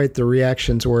 you're right. The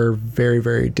reactions were very,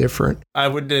 very different. I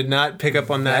did not pick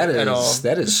up on that at all.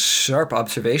 That is sharp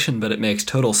observation, but it makes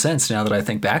total sense now that I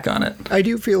think back on it. I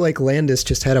do feel like Landis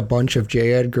just had a bunch of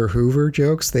J. Edgar Hoover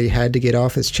jokes that he had to get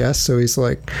off his chest. So he's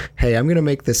like, hey, I'm going to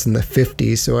make this in the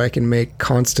 50s so I can make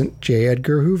constant J.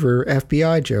 Edgar Hoover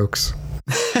FBI jokes.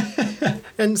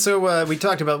 And so we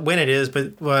talked about when it is,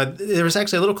 but there was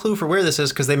actually a little clue for where this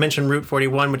is because they mentioned Route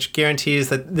 41, which guarantees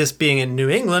that this being in New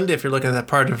England, if you're looking at that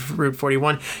part of Route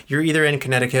 41, you're either in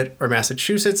Connecticut or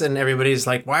Massachusetts, and everybody's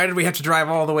like, why did we have to drive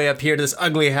all the way up here to this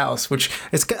ugly house? Which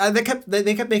they kept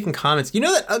making comments. You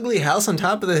know that ugly house on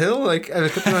top of the hill? Like I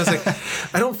was like,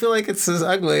 I don't feel like it's as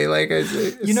ugly. Like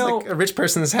it's like a rich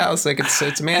person's house. Like it's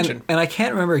a mansion. And I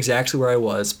can't remember exactly where I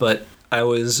was, but I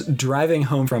was driving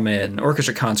home from an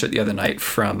orchestra concert the other night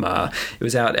from, it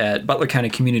was out at Butler County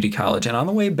Community College, and on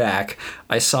the way back,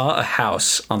 I saw a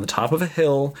house on the top of a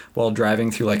hill while driving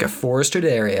through like a forested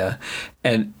area,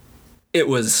 and it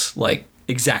was like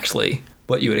exactly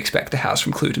what you would expect a house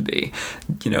from Clue to be.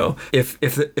 You know,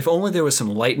 if only there was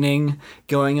some lightning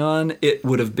going on, it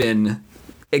would have been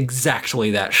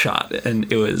exactly that shot,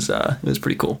 and it was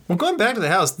pretty cool. Well, going back to the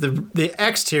house, the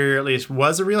exterior at least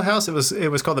was a real house. It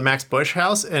was called the Max Bush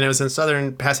House, and it was in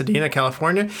southern Pasadena,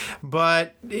 California.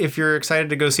 But if you're excited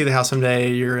to go see the house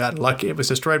someday, you're out of luck. It was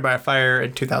destroyed by a fire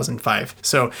in 2005.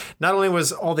 So not only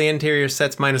was all the interior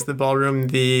sets minus the ballroom,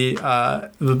 the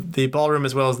ballroom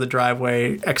as well as the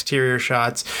driveway exterior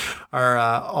shots are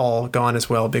all gone as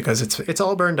well because it's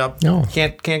all burned up. No.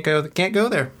 Can't go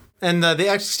there. And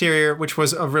the exterior, which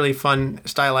was a really fun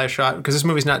stylized shot, because this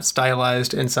movie's not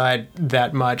stylized inside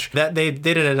that much. That they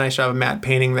did a nice job of matte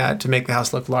painting that to make the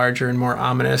house look larger and more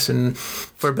ominous and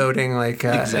foreboding, like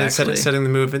Exactly. setting the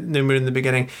mood in the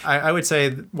beginning. I would say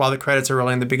while the credits are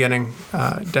rolling in the beginning,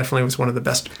 definitely was one of the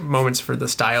best moments for the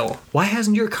style. Why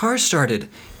hasn't your car started?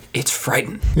 It's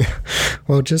frightened.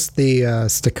 Well, just the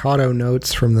staccato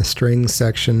notes from the strings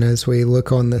section as we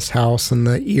look on this house and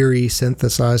the eerie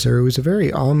synthesizer, it was a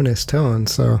very ominous tone,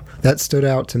 so that stood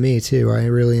out to me too. I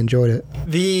really enjoyed it.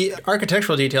 The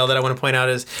architectural detail that I want to point out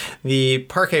is the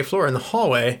parquet floor in the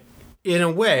hallway, in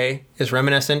a way, is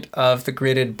reminiscent of the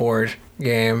gridded board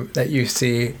game that you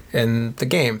see in the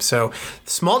game. So,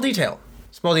 small detail.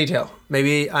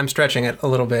 Maybe I'm stretching it a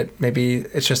little bit. Maybe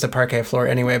it's just a parquet floor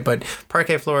anyway, but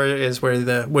parquet floor is where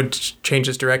the wood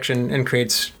changes direction and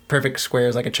creates perfect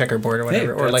squares like a checkerboard or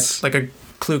whatever, or like a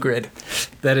clue grid.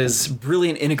 That is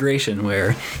brilliant integration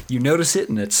where you notice it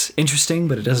and it's interesting,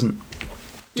 but it doesn't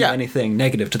do anything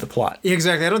negative to the plot.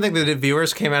 Exactly. I don't think that the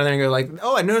viewers came out of there and go like,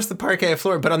 oh, I noticed the parquet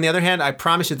floor. But on the other hand, I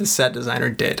promise you the set designer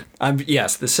did.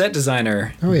 Yes, the set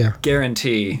designer,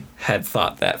 guarantee, had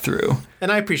thought that through.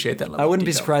 And I appreciate that level I wouldn't of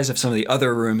be detail. surprised if some of the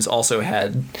other rooms also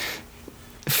had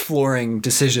flooring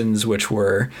decisions which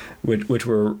were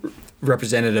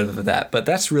representative of that. But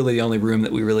that's really the only room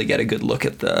that we really get a good look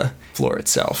at the floor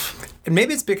itself. And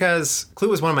maybe it's because Clue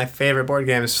was one of my favorite board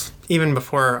games even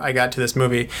before I got to this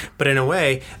movie. But in a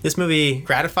way, this movie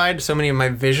gratified so many of my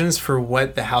visions for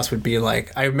what the house would be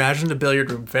like. I imagined a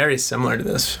billiard room very similar to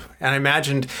this. And I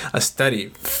imagined a study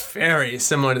very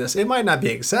similar to this. It might not be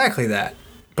exactly that.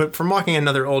 But from walking in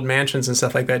other old mansions and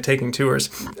stuff like that, taking tours,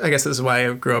 I guess this is why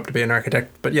I grew up to be an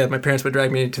architect. But yeah, my parents would drag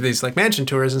me to these like mansion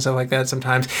tours and stuff like that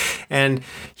sometimes. And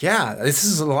yeah, this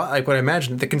is a lot like what I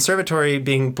imagined. The conservatory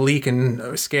being bleak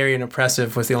and scary and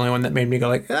oppressive was the only one that made me go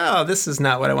like, oh, this is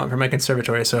not what I want for my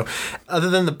conservatory. So other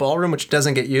than the ballroom, which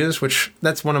doesn't get used, which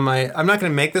that's one of my, I'm not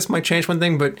going to make this my change one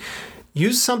thing, but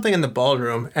use something in the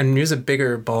ballroom and use a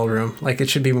bigger ballroom. Like it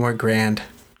should be more grand.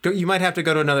 You might have to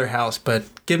go to another house, but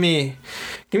give me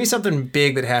something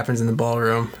big that happens in the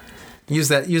ballroom. Use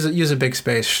a big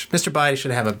space. Mr. Body should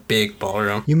have a big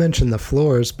ballroom. You mentioned the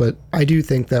floors, but I do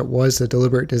think that was a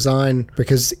deliberate design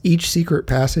because each secret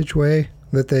passageway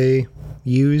that they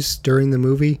use during the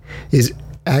movie is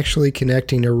actually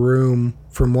connecting a room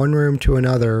from one room to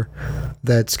another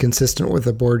that's consistent with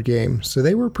the board game. So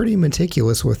they were pretty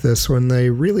meticulous with this when they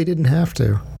really didn't have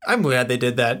to. I'm glad they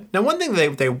did that. Now, one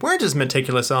thing they weren't as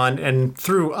meticulous on and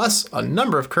threw us a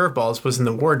number of curveballs was in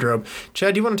the wardrobe.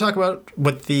 Chad, do you want to talk about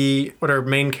what our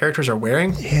main characters are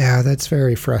wearing? Yeah, that's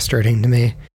very frustrating to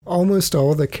me. Almost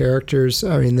all the characters,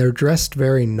 I mean, they're dressed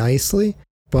very nicely,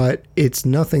 but it's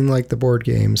nothing like the board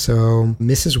game. So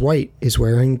Mrs. White is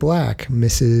wearing black.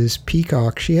 Mrs.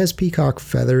 Peacock, she has peacock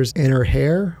feathers in her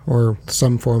hair, or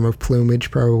some form of plumage,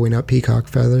 probably not peacock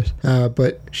feathers.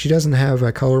 But she doesn't have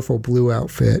a colorful blue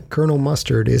outfit. Colonel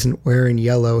Mustard isn't wearing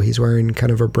yellow. He's wearing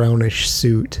kind of a brownish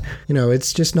suit. You know,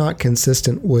 it's just not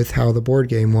consistent with how the board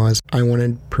game was. I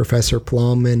wanted Professor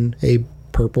Plum in a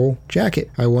purple jacket.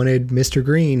 I wanted Mr.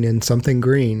 Green in something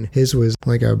green. His was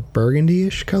like a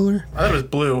burgundy-ish color. I thought it was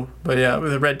blue, but yeah,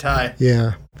 with a red tie.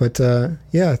 Yeah, but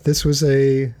this was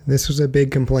a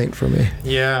big complaint for me.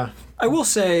 Yeah. I will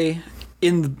say,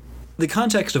 in the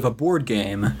context of a board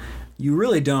game, you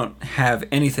really don't have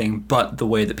anything but the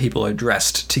way that people are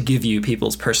dressed to give you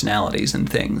people's personalities and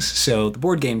things. So the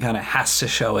board game kind of has to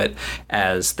show it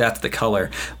as that's the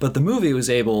color. But the movie was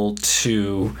able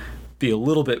to be a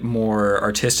little bit more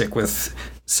artistic with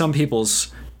some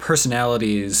people's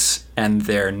personalities and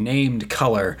their named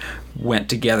color went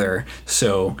together.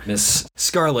 So Miss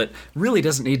Scarlet really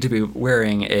doesn't need to be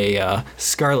wearing a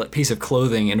scarlet piece of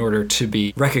clothing in order to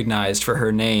be recognized for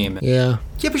her name. Yeah.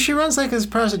 Yeah, but she runs like this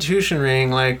prostitution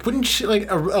ring. Like, wouldn't she, like,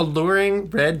 a alluring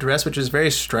red dress, which is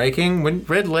very striking,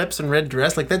 red lips and red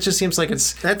dress, like, that just seems like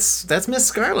that's Miss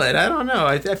Scarlet. I don't know.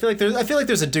 I feel like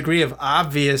there's a degree of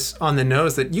obvious on the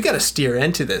nose that you got to steer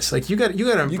into this. Like, you got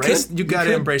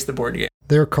to embrace the board game.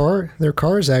 Their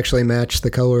cars actually match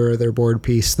the color of their board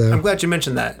piece, though. I'm glad you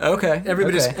mentioned that. Okay.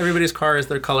 Everybody's car is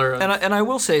their color. And I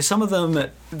will say, some of them,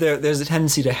 there's a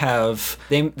tendency to have,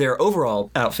 their overall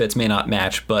outfits may not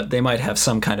match, but they might have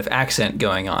some kind of accent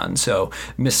going on. So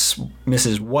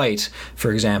Mrs. White,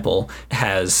 for example,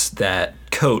 has that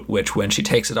coat, which when she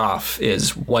takes it off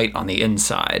is white on the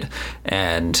inside,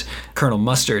 and Colonel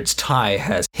Mustard's tie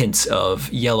has hints of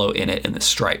yellow in it in the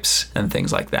stripes and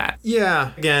things like that.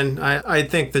 Yeah, again, I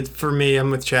think that for me,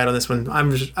 I'm with Chad on this one.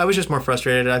 I was just more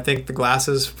frustrated. I think the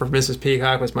glasses for Mrs.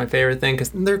 Peacock was my favorite thing,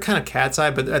 because they're kind of cat's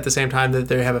eye, but at the same time that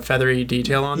they have a feathery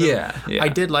detail on them. Yeah. I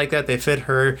did like that. They fit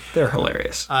her. They're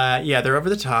hilarious. They're over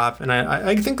the top, and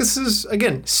I think this is,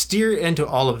 again, steer into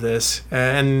all of this,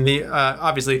 and the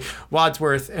obviously Wadsworth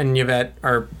and Yvette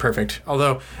are perfect.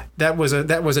 Although that was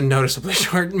a noticeably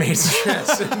short maid's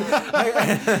dress. And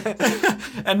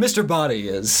Mr. Body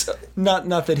is not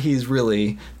that he's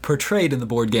really portrayed in the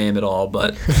board game at all,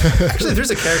 but actually,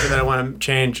 there's a character that I want to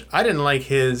change. I didn't like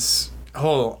his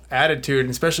whole attitude,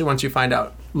 especially once you find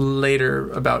out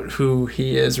later about who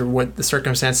he is or what the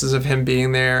circumstances of him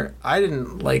being there. I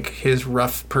didn't like his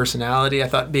rough personality. I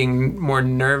thought being more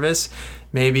nervous,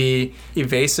 maybe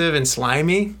evasive and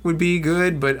slimy would be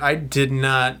good, but I did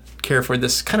not care for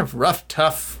this kind of rough,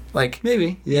 tough, like...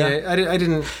 Maybe, yeah. I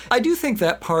didn't... I do think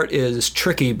that part is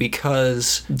tricky,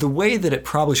 because the way that it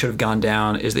probably should have gone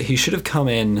down is that he should have come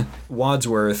in,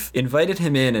 Wadsworth, invited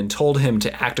him in and told him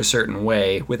to act a certain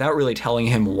way without really telling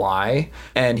him why,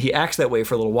 and he acts that way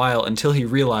for a little while until he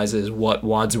realizes what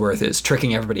Wadsworth is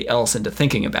tricking everybody else into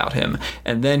thinking about him,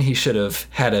 and then he should have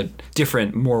had a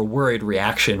different, more worried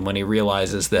reaction when he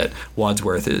realizes that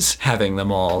Wadsworth is having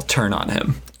them all turn on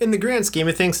him. In the grand scheme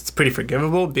of things, it's pretty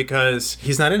forgivable because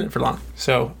he's not in it for long.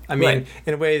 So, I mean, Right.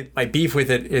 In a way, my beef with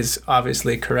it is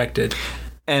obviously corrected.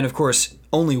 And of course,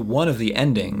 only one of the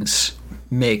endings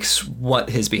makes what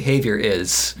his behavior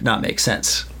is not make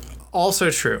sense.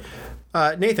 Also true.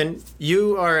 Nathan,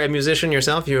 you are a musician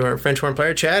yourself. You are a French horn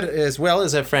player. Chad, as well,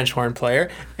 is a French horn player.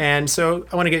 And so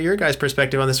I want to get your guys'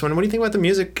 perspective on this one. What do you think about the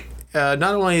music?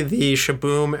 Not only the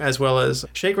shaboom as well as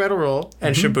Shake, Rattle, Roll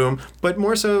and shaboom, but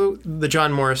more so the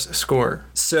John Morris score.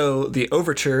 So the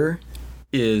overture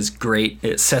is great.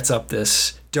 It sets up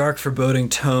this dark, foreboding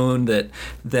tone that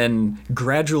then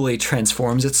gradually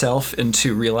transforms itself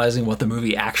into realizing what the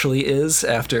movie actually is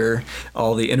after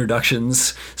all the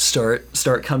introductions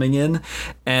start coming in.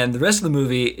 And the rest of the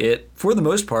movie, it, for the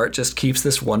most part, just keeps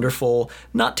this wonderful,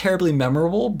 not terribly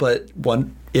memorable, but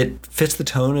it fits the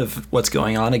tone of what's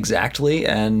going on exactly,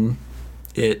 and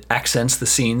it accents the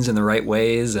scenes in the right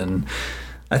ways, and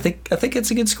I think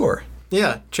it's a good score.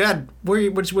 Yeah. Chad,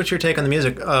 what's your take on the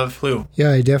music of Flu?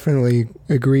 Yeah, I definitely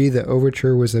agree that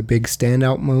Overture was a big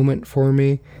standout moment for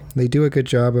me. They do a good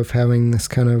job of having this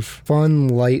kind of fun,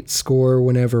 light score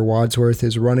whenever Wadsworth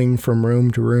is running from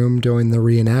room to room doing the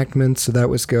reenactments, so that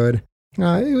was good.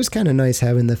 It was kind of nice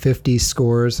having the 50s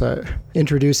scores.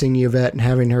 Introducing Yvette and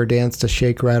having her dance to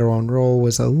Shake, Rattle, and Roll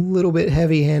was a little bit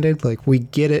heavy-handed. Like, we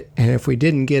get it, and if we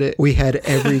didn't get it, we had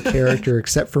every character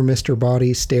except for Mr.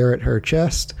 Body stare at her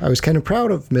chest. I was kind of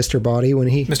proud of Mr. Body when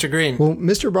he... Mr. Green. Well,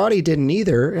 Mr. Body didn't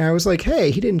either, and I was like,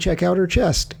 hey, he didn't check out her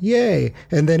chest. Yay.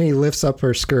 And then he lifts up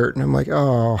her skirt, and I'm like,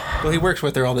 oh. Well, he works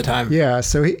with her all the time. Yeah,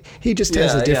 so he just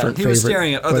has a different favorite. He was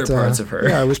staring at other parts of her.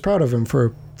 Yeah, I was proud of him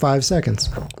for 5 seconds.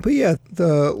 But yeah,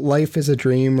 the Life is a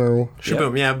Dream or...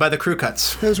 Shaboom, yeah, by the Crew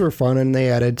Cuts. Those were fun and they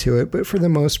added to it, but for the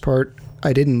most part,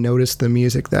 I didn't notice the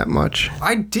music that much.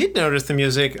 I did notice the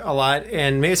music a lot,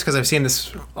 and maybe it's because I've seen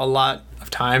this a lot of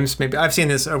times. Maybe I've seen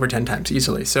this over 10 times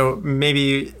easily. So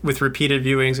maybe with repeated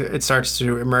viewings, it starts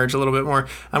to emerge a little bit more.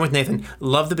 I'm with Nathan.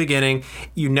 Love the beginning.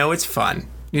 You know it's fun.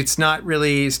 It's not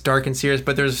really dark and serious,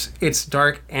 but it's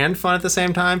dark and fun at the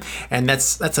same time, and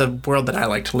that's a world that I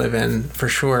like to live in for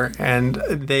sure. And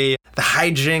the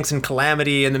hijinks and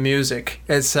calamity and the music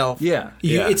itself,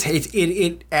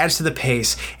 it adds to the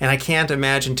pace. And I can't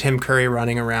imagine Tim Curry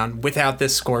running around without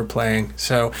this score playing.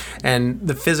 So, and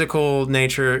the physical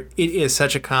nature, it is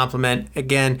such a compliment.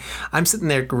 Again, I'm sitting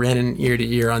there grinning ear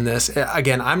to ear on this.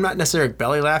 Again, I'm not necessarily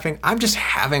belly laughing. I'm just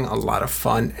having a lot of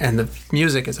fun, and the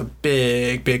music is a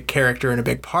big character and a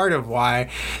big part of why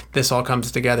this all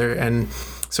comes together. And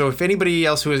so if anybody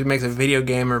else who makes a video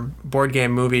game or board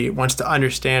game movie wants to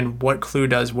understand what Clue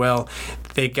does well,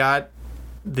 they got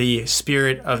the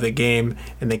spirit of the game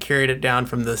and they carried it down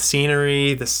from the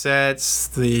scenery, the sets,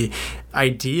 the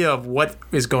idea of what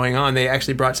is going on. They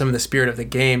actually brought some of the spirit of the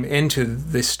game into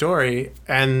the story,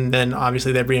 and then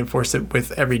obviously they reinforced it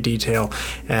with every detail.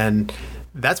 And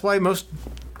that's why most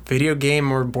video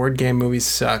game or board game movies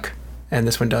suck, and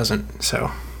this one doesn't.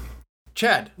 So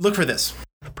Chad, look for this.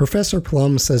 Professor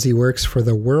Plum says he works for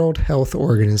the World Health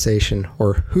Organization,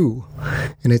 or WHO,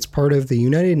 and it's part of the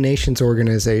United Nations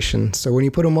organization. So when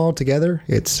you put them all together,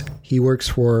 it's he works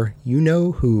for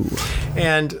you-know-who.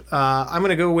 And I'm going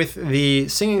to go with the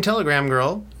singing telegram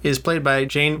girl is played by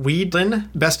Jane Wiedlin,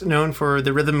 best known for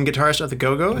the rhythm guitarist of the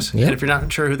Go-Go's. Yep. And if you're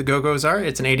not sure who the Go-Go's are,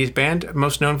 it's an 80s band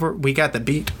most known for We Got the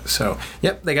Beat. So,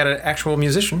 yep, they got an actual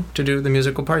musician to do the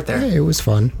musical part there. Hey, it was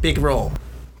fun. Big role.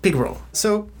 Big role.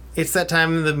 So it's that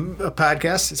time of the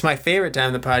podcast. It's my favorite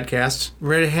time of the podcast. We're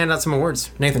ready to hand out some awards.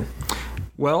 Nathan.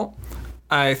 Well,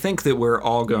 I think that we're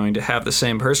all going to have the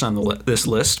same person on this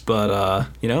list, but,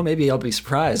 maybe I'll be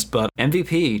surprised. But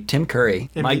MVP, Tim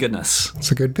Curry. My goodness.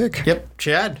 It's a good pick. Yep,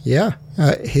 Chad. Yeah.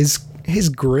 His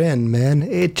grin, man,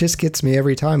 it just gets me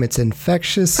every time. It's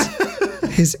infectious.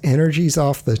 His energy's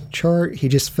off the chart. He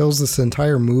just fills this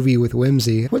entire movie with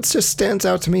whimsy. What just stands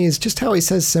out to me is just how he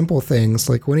says simple things,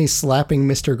 like when he's slapping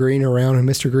Mr. Green around and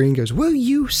Mr. Green goes, "Will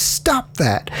you stop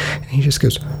that?" And he just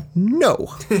goes,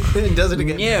 "No." And does it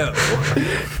again. No.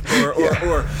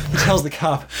 Or he tells the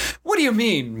cop, "What do you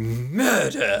mean,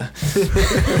 murder?"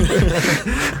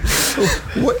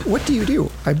 What do you do?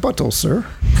 I buttle, sir.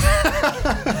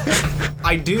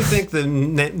 I do think the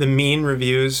mean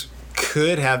reviews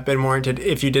could have been warranted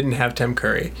if you didn't have Tim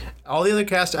Curry. All the other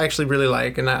cast I actually really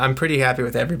like, and I'm pretty happy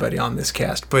with everybody on this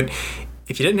cast. But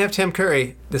if you didn't have Tim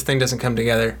Curry, this thing doesn't come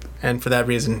together. And for that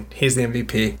reason, he's the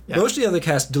MVP. Yeah. Most of the other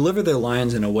cast deliver their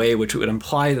lines in a way which would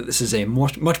imply that this is a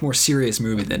much more serious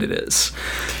movie than it is.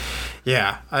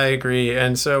 Yeah, I agree.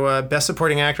 And so, Best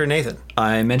Supporting Actor, Nathan.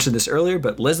 I mentioned this earlier,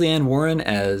 but Leslie Ann Warren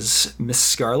as Miss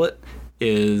Scarlet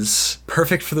is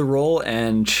perfect for the role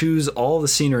and chews all the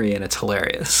scenery, and it's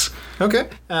hilarious. Okay.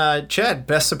 Chad,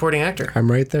 Best Supporting Actor.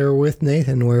 I'm right there with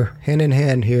Nathan. We're hand in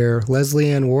hand here. Leslie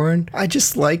Ann Warren, I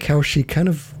just like how she kind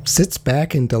of sits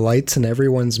back and delights in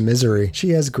everyone's misery. She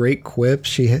has great quips.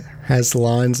 She has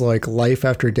lines like life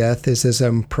after death is as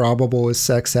improbable as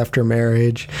sex after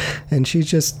marriage. And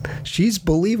she's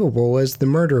believable as the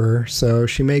murderer, so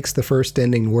she makes the first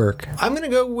ending work. I'm going to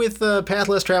go with Path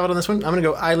Less Traveled on this one. I'm going to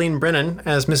go Eileen Brennan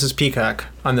as Mrs. Peacock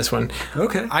on this one.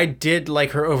 Okay. I did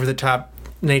like her over-the-top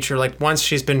nature. Like, once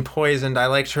she's been poisoned, I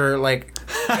liked her, like,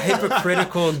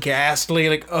 hypocritical, ghastly,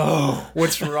 like, oh,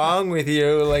 what's wrong with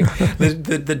you? Like,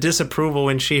 the disapproval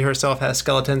when she herself has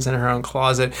skeletons in her own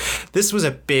closet. This was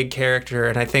a big character,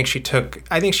 and I think she took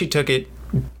it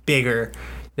bigger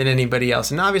than anybody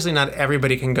else. And obviously not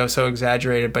everybody can go so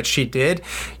exaggerated, but she did.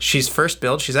 She's first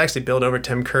billed. She's actually billed over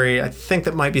Tim Curry. I think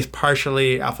that might be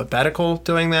partially alphabetical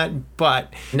doing that,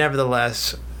 but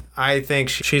nevertheless, I think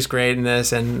she's great in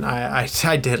this, and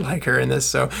I did like her in this.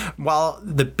 So while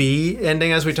the B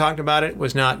ending, as we talked about it,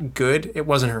 was not good, it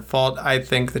wasn't her fault. I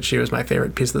think that she was my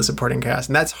favorite piece of the supporting cast.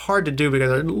 And that's hard to do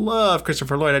because I love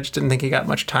Christopher Lloyd. I just didn't think he got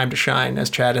much time to shine, as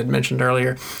Chad had mentioned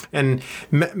earlier. And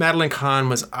Madeline Kahn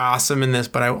was awesome in this,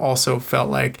 but I also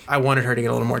felt like I wanted her to get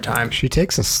a little more time. She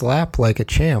takes a slap like a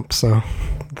champ, so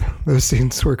those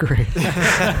scenes were great.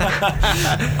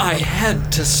 I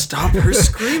had to stop her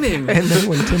screaming. And then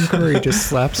when Tim Curry just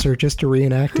slaps her just to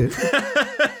reenact it.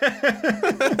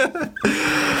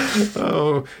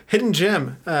 Oh, Hidden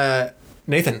Gem.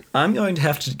 Nathan. I'm going to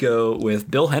have to go with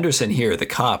Bill Henderson here, the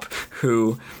cop,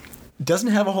 who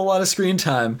doesn't have a whole lot of screen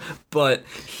time, but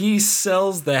he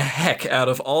sells the heck out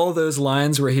of all those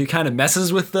lines where he kind of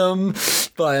messes with them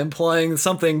by implying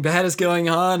something bad is going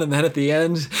on, and then at the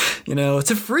end,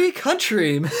 it's a free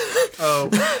country. Oh,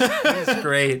 he's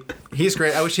great. He's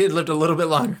great. I wish he had lived a little bit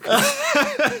longer.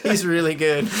 He's really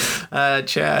good.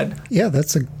 Chad. Yeah,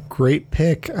 that's a great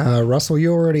pick. Russell,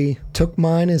 you already took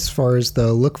mine as far as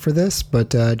the look for this, but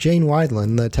Jane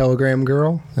Wiedlin, the Telegram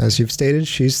Girl, as you've stated,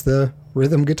 she's the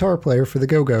rhythm guitar player for the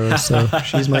Go-Go's, so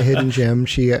she's my hidden gem.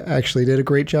 She actually did a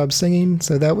great job singing,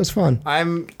 so that was fun.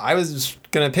 I was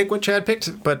gonna pick what Chad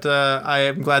picked, but I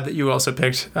am glad that you also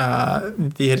picked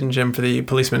the hidden gem for the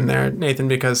policeman there, Nathan,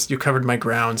 because you covered my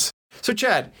grounds. So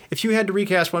Chad, if you had to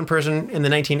recast one person in the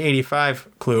 1985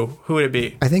 Clue, who would it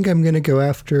be? I think I'm going to go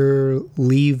after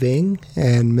Lee Ving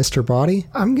and Mr. Body.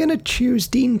 I'm going to choose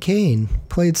Dean Cain.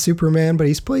 Played Superman, but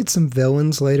he's played some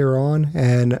villains later on,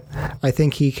 and I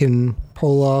think he can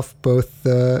pull off both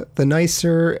the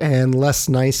nicer and less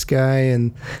nice guy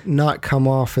and not come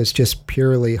off as just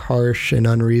purely harsh and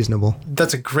unreasonable.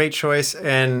 That's a great choice,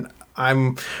 and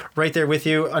I'm right there with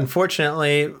you.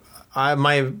 Unfortunately,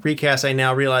 my recast, I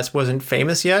now realize, wasn't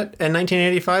famous yet in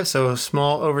 1985, so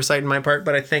small oversight on my part,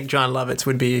 but I think John Lovitz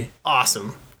would be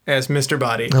awesome as Mr.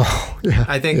 Body. Oh, yeah.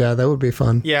 I think- yeah, that would be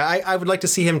fun. Yeah, I would like to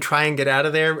see him try and get out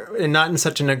of there, and not in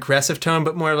such an aggressive tone,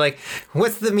 but more like,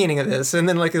 what's the meaning of this? And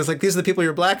then like it's like, these are the people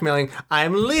you're blackmailing.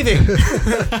 I'm leaving.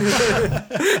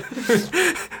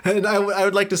 And I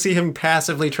would like to see him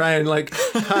passively try and like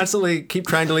constantly keep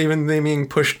trying to leave and then being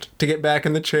pushed to get back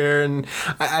in the chair. And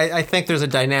I think there's a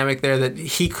dynamic there that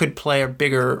he could play a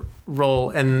bigger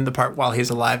role in the part while he's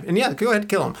alive. And yeah, go ahead and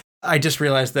kill him. I just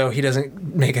realized, though, he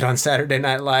doesn't make it on Saturday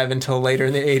Night Live until later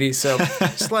in the 80s, so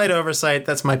slight oversight.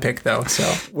 That's my pick, though.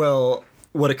 So, Well,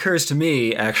 what occurs to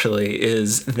me, actually,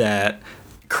 is that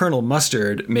Colonel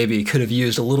Mustard maybe could have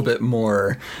used a little bit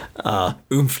more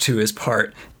oomph to his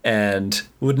part. And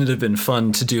wouldn't it have been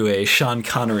fun to do a Sean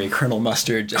Connery Colonel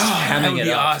Mustard just that hamming would it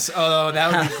be up? awesome. Oh,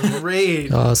 that would be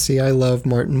great. See, I love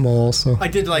Martin Mull, so I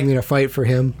did like- I'm gonna fight for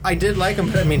him. I did like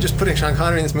him, but I mean, just putting Sean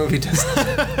Connery in this movie just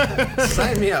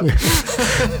sign me up.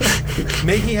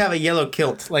 Maybe he have a yellow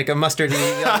kilt, like a mustardy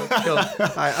yellow kilt.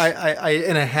 I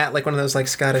in a hat, like one of those like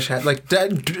Scottish hat, like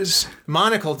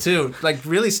monocle too. Like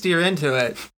really steer into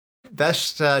it.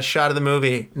 Best shot of the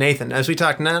movie, Nathan. As we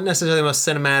talked, not necessarily the most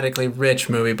cinematically rich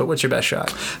movie, but what's your best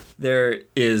shot? There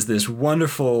is this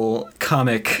wonderful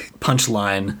comic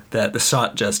punchline that the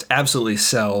shot just absolutely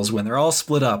sells when they're all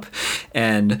split up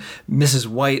and Mrs.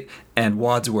 White and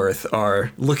Wadsworth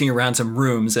are looking around some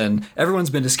rooms and everyone's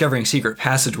been discovering secret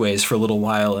passageways for a little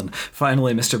while, and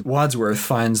finally Mr. Wadsworth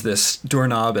finds this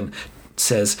doorknob and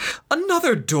says,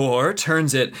 "Another door,"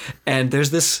 turns it, and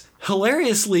there's this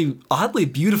hilariously, oddly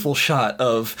beautiful shot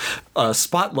of a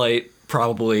spotlight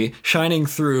probably shining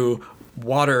through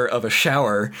water of a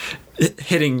shower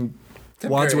hitting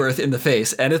Wadsworth in the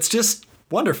face, and it's just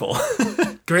wonderful.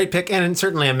 Great pick, and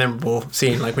certainly a memorable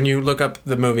scene. Like when you look up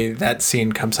the movie, that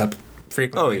scene comes up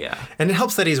frequently. Oh, yeah. And it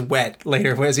helps that he's wet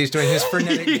later as he's doing his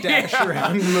frenetic dash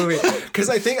around the movie. Because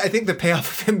I think the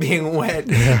payoff of him being wet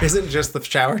isn't just the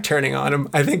shower turning on him.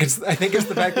 I think it's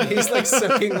the fact that he's like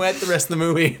soaking wet the rest of the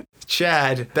movie.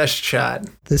 Chad, best shot.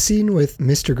 The scene with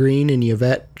Mr. Green and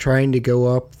Yvette trying to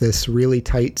go up this really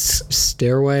tight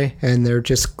stairway, and they're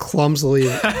just clumsily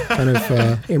kind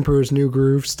of Emperor's New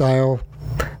Groove style,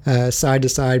 side to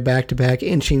side, back to back,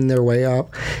 inching their way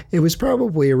up. It was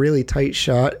probably a really tight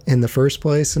shot in the first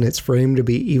place, and it's framed to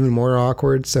be even more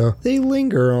awkward, so they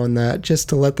linger on that just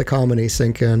to let the comedy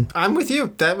sink in. I'm with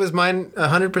you. That was mine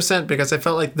 100% because I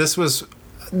felt like this was,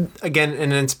 again,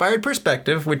 an inspired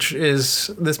perspective, which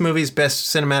is this movie's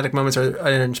best cinematic moments are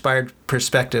inspired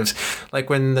perspectives. Like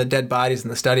when the dead body's in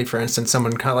the study, for instance,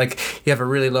 someone kind of like, you have a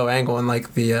really low angle and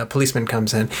like the policeman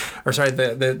comes in, or sorry,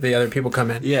 the other people come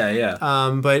in. Yeah.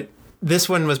 But this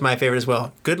one was my favorite as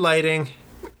well. Good lighting,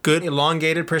 good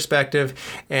elongated perspective,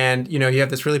 and you have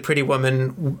this really pretty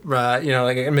woman, like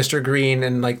Mr. Green,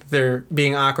 and like they're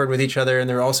being awkward with each other, and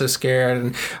they're also scared.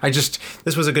 And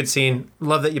this was a good scene.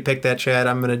 Love that you picked that, Chad.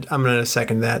 I'm gonna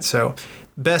second that. So,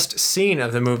 best scene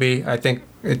of the movie. I think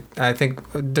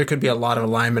there could be a lot of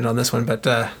alignment on this one, but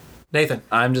Nathan,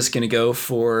 I'm just going to go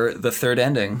for the third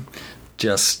ending.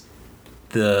 Just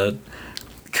the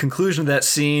conclusion of that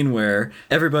scene where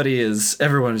everyone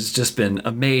has just been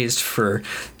amazed for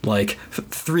like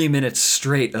 3 minutes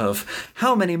straight of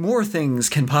how many more things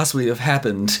can possibly have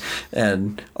happened,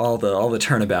 and all the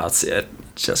turnabouts. It's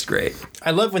just great.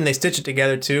 I love when they stitch it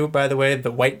together too, by the way,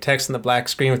 the white text and the black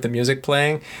screen with the music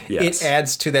playing. Yes. It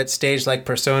adds to that stage-like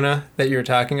persona that you were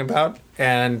talking about,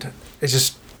 and it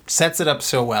just sets it up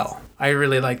so well. I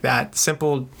really like that.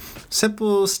 Simple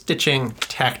stitching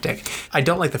tactic. I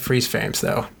don't like the freeze frames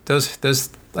though. Those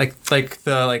like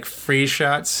the freeze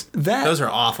shots. Those are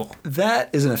awful.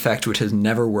 That is an effect which has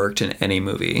never worked in any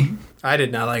movie, I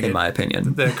did not like it. in my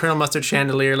opinion. The Colonel Mustard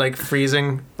chandelier like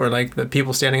freezing, or like the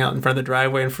people standing out in front of the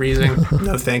driveway and freezing.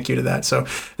 No thank you to that. So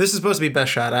this is supposed to be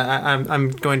best shot. I'm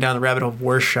going down the rabbit hole of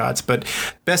worst shots, but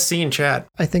best scene, Chad.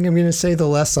 I think I'm going to say the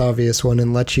less obvious one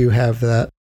and let you have that.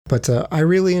 But I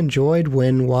really enjoyed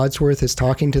when Wadsworth is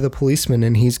talking to the policeman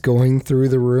and he's going through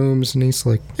the rooms and he's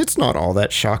like, "It's not all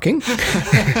that shocking.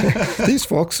 These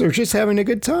folks are just having a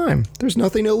good time. There's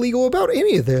nothing illegal about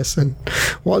any of this." And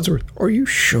Wadsworth, "Are you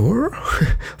sure?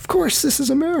 Of course, this is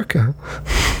America."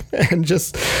 And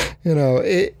just,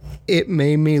 it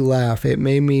made me laugh. It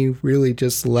made me really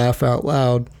just laugh out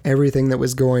loud. Everything that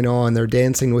was going on. They're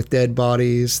dancing with dead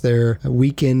bodies. Their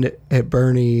weekend at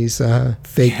Bernie's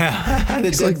fake. Yeah,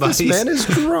 It's like, this man is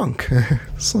drunk.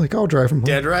 It's like, I'll drive him home.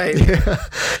 Dead right. Yeah.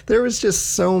 There was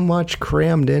just so much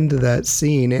crammed into that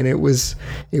scene, and it was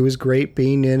great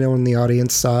being in on the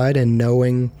audience side and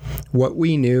knowing what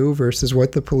we knew versus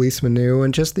what the policeman knew,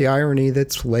 and just the irony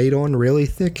that's laid on really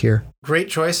thick here. Great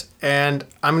choice. And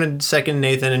I'm going to second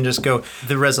Nathan and just go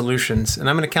the resolutions. And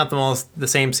I'm going to count them all as the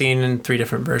same scene in 3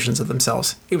 different versions of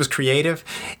themselves. It was creative.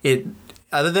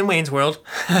 Other than Wayne's World,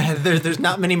 there's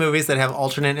not many movies that have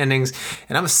alternate endings,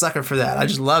 and I'm a sucker for that. I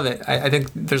just love it. I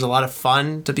think there's a lot of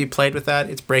fun to be played with that.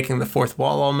 It's breaking the fourth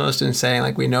wall almost and saying,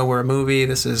 like, we know we're a movie.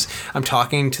 I'm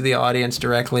talking to the audience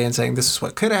directly and saying, this is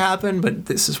what could have happened, but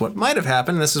this is what might have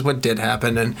happened. This is what did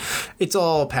happen, and it's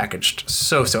all packaged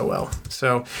so well.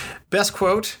 So, best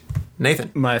quote,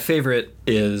 Nathan. My favorite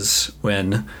is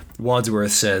when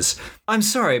Wadsworth says, "I'm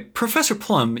sorry, Professor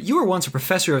Plum, you were once a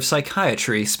professor of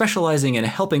psychiatry, specializing in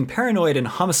helping paranoid and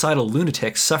homicidal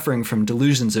lunatics suffering from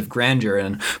delusions of grandeur."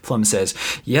 And Plum says,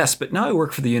 "Yes, but now I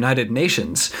work for the United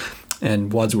Nations."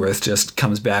 And Wadsworth just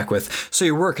comes back with, "So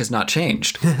your work has not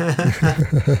changed."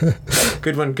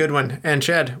 Good one. And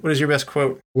Chad, what is your best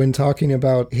quote? When talking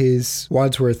about his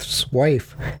Wadsworth's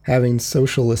wife having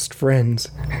socialist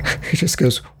friends, he just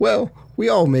goes, "Well, we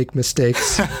all make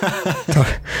mistakes."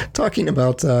 Talking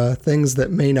about things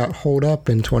that may not hold up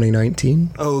in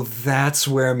 2019. Oh, that's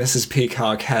where Mrs.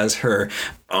 Peacock has her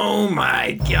 "oh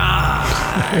my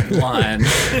God" line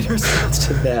in response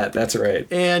to that. That's right.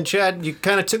 And Chad, you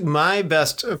kind of took my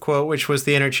best quote, which was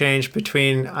the interchange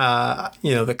between,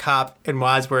 the cop and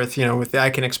Wadsworth. With the, "I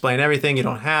can explain everything. You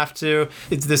don't have to.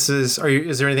 Is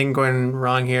there anything going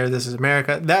wrong here? This is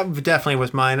America." That definitely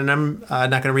was mine, and I'm not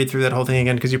going to read through that whole thing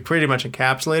again because you pretty much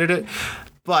encapsulated it.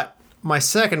 But my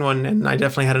second one, and I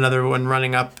definitely had another one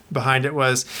running up behind it,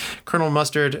 was Colonel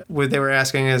Mustard. They were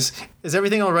asking, is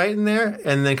everything all right in there?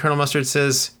 And then Colonel Mustard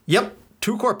says, "Yep,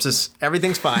 2 corpses.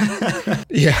 Everything's fine."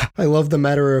 Yeah, I love the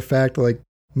matter of fact, like,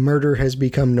 murder has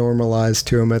become normalized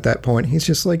to him at that point. He's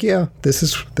just like, yeah, this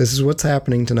is what's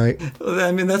happening tonight.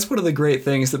 I mean, that's one of the great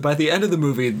things, that by the end of the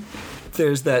movie,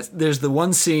 there's the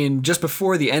one scene just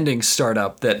before the endings start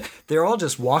up that they're all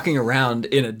just walking around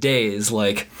in a daze,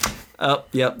 like, "Oh,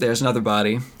 yep, there's another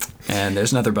body, and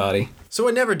there's another body." So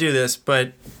I never do this,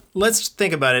 but let's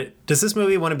think about it. Does this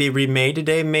movie want to be remade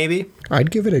today, maybe?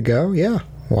 I'd give it a go, yeah.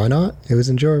 Why not? It was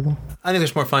enjoyable. I think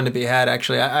there's more fun to be had,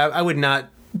 actually. I would not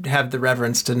have the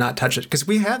reverence to not touch it, because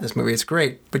we have this movie. It's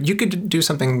great, but you could do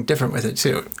something different with it,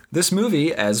 too. This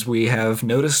movie, as we have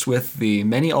noticed with the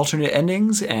many alternate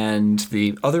endings and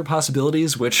the other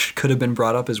possibilities which could have been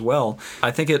brought up as well,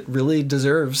 I think it really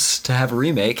deserves to have a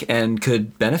remake and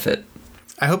could benefit.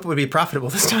 I hope it would be profitable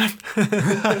this time.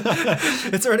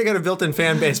 It's already got a built-in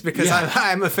fan base because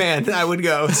I'm a fan. I would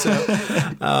go.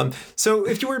 So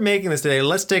if you were making this today,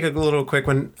 let's take a little quick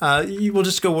one. We'll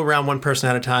just go around one person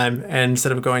at a time, and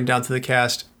instead of going down to the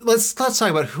cast, let's talk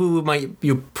about who might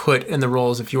you put in the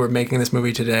roles if you were making this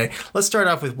movie today. Let's start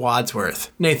off with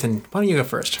Wadsworth. Nathan, why don't you go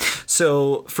first?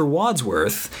 So for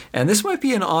Wadsworth, and this might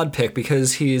be an odd pick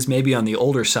because he's maybe on the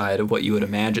older side of what you would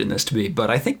imagine this to be,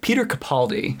 but I think Peter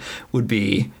Capaldi would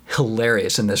be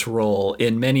hilarious in this role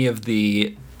in many of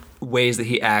the ways that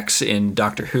he acts in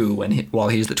Doctor Who while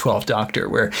he's the 12th Doctor,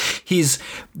 where he's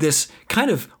this kind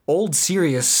of old,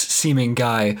 serious seeming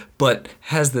guy, but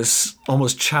has this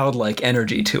almost childlike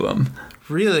energy to him.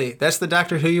 Really? That's the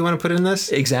Doctor Who you want to put in this?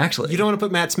 Exactly. You don't want to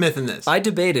put Matt Smith in this? I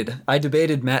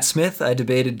debated Matt Smith. I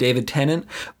debated David Tennant,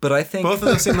 but I think both of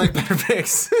those seem like better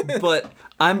picks. But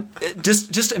I'm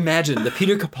just imagine the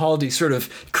Peter Capaldi sort of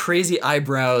crazy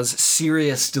eyebrows,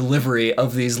 serious delivery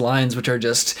of these lines, which are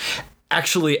just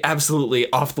actually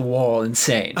absolutely off the wall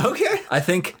insane. Okay. I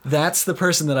think that's the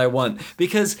person that I want,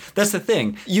 because that's the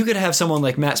thing. You could have someone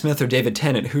like Matt Smith or David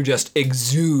Tennant who just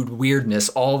exude weirdness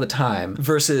all the time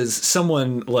versus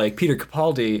someone like Peter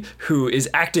Capaldi who is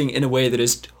acting in a way that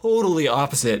is totally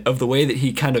opposite of the way that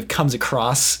he kind of comes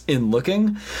across in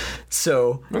looking.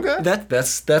 So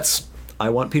that's I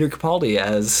want Peter Capaldi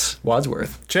as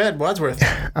Wadsworth. Chad, Wadsworth.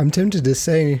 I'm tempted to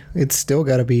say it's still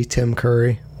got to be Tim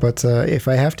Curry, but if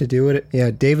I have to do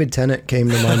it, David Tennant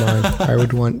came to my mind. I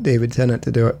would want David Tennant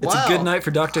to do it. It's a good night for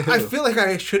Doctor Who. I feel like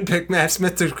I should pick Matt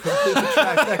Smith to complete the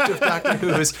trifecta of Doctor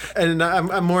Who's, and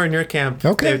I'm more in your camp,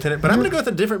 okay. David Tennant. But I'm going to go with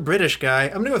a different British guy.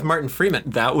 I'm going to go with Martin Freeman.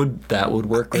 That would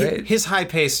work great. His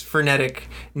high-paced, frenetic,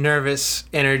 nervous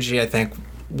energy, I think,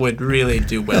 would really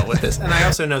do well with this. And I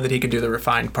also know that he could do the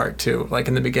refined part too, like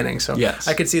in the beginning. So yes.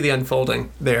 I could see the unfolding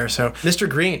there. So Mr.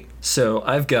 Green. So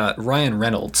I've got Ryan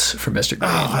Reynolds for Mr. Green.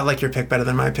 Oh, I like your pick better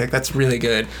than my pick. That's really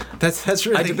good. That's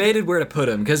really I debated where to put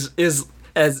him because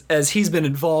as he's been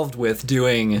involved with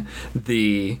doing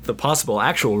the possible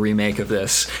actual remake of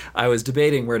this, I was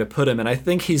debating where to put him, and I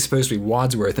think he's supposed to be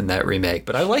Wadsworth in that remake,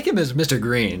 but I like him as Mr.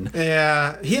 Green.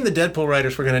 Yeah, he and the Deadpool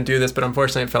writers were going to do this, but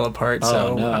unfortunately it fell apart.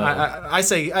 So no. I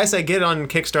say get on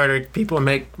Kickstarter, people, and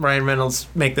make Ryan Reynolds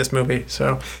make this movie.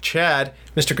 So Chad,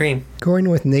 Mr. Green. Going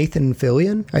with Nathan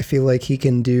Fillion. I feel like he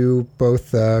can do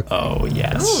both. Oh,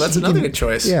 yes. Oh, that's another good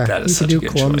choice. Yeah, That is he can such a do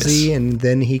good clumsy, choice. and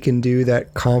then he can do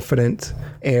that confident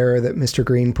air that Mr.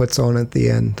 Green puts on at the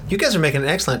end. You guys are making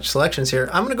excellent selections here.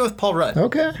 I'm going to go with Paul Rudd.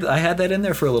 Okay. I had that in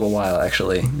there for a little while,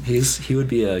 actually. He would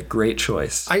be a great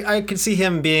choice. I could see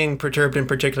him being perturbed in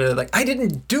particular, like I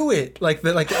didn't do it. I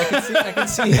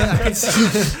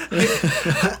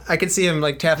could see him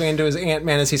like tapping into his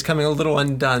Ant-Man as he's coming a little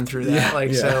undone through that.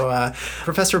 So,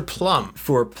 Professor Plum.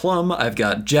 For Plum, I've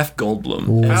got Jeff Goldblum.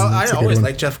 Ooh, I that's a good always one.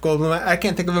 like Jeff Goldblum. I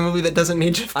can't think of a movie that doesn't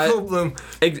need Jeff Goldblum.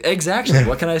 Exactly.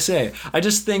 What can I say? I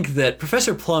just think that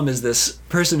Professor Plum is this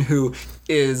person who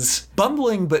is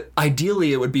bumbling, but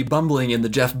ideally it would be bumbling in the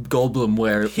Jeff Goldblum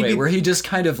way, where he just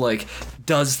kind of like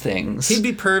does things. He'd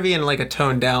be pervy in like a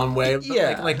toned down way.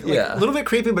 But like a little bit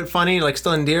creepy, but funny, like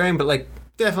still endearing, but like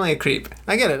definitely a creep.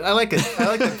 I get it. I like it. I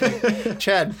like that thing.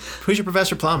 Chad, who's your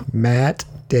Professor Plum? Matt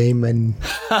Damon.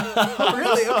 Oh,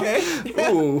 really?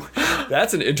 Okay. Ooh,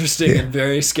 that's an interesting and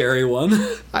very scary one.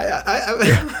 I'm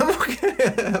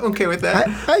okay with that.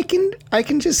 I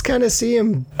can just kind of see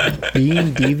him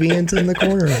being deviant in the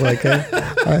corner. Like,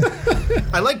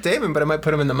 I like Damon, but I might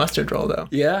put him in the mustard role though.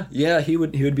 Yeah, he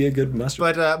would be a good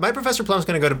mustard. But my Professor Plum's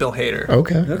going to go to Bill Hader.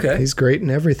 Okay. He's great in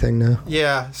everything now.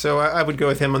 Yeah, so I would go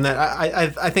with him on that.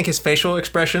 I think his facial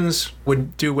expressions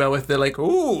would do well with the like,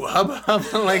 ooh, hubba,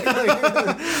 hubba, like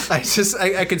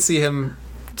I could see him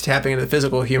tapping into the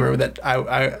physical humor that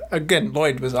again,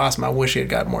 Lloyd was awesome. I wish he had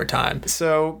got more time.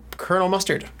 So Colonel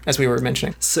Mustard, as we were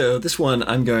mentioning. So this one,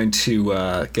 I'm going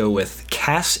to go with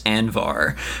Cass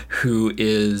Anvar, who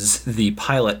is the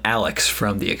pilot Alex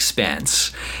from The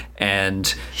Expanse. And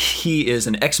he is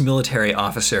an ex-military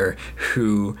officer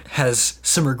who has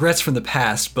some regrets from the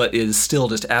past, but is still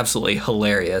just absolutely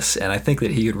hilarious. And I think that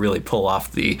he could really pull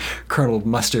off the Colonel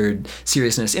Mustard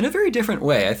seriousness in a very different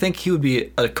way. I think he would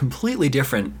be a completely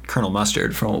different Colonel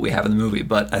Mustard from what we have in the movie,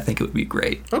 but I think it would be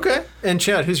great. Okay. And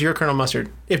Chad, who's your Colonel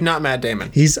Mustard? If not Matt Damon.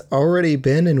 He's already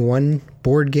been in one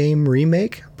board game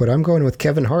remake, but I'm going with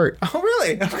Kevin Hart. Oh,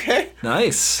 really? Okay.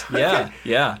 Nice. Yeah.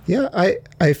 Yeah,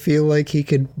 I feel like he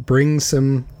could bring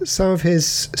some of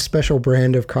his special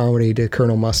brand of comedy to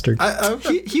Colonel Mustard.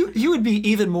 He would be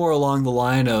even more along the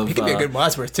line of... He could be a good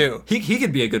Wadsworth, too. He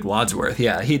could be a good Wadsworth,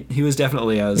 yeah. He was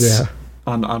definitely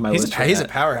on my list. He's a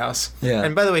powerhouse. Yeah.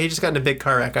 And by the way, he just got in a big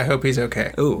car wreck. I hope he's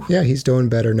okay. Ooh. Yeah, he's doing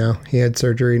better now. He had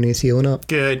surgery and he's healing up.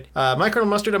 Good. My Colonel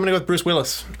Mustard, I'm going to go with Bruce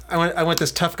Willis. I want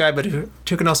this tough guy, but who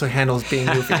can also handle being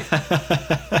goofy.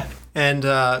 And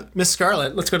Miss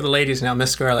Scarlet, let's go to the ladies now.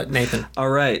 Miss Scarlet, Nathan. All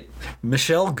right.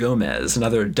 Michelle Gomez,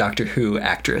 another Doctor Who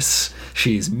actress.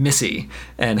 She's Missy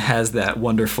and has that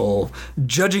wonderful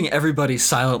judging everybody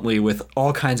silently with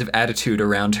all kinds of attitude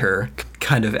around her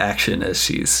kind of action as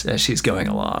she's going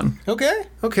along. Okay.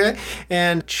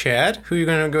 And Chad, who are you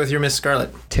going to go with your Miss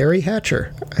Scarlet? Terry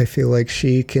Hatcher. I feel like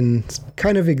she can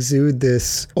kind of exude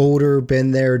this older,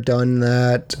 been there, done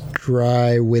that,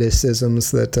 dry witticisms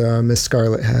that Miss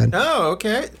Scarlet had. Oh,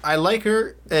 okay. I like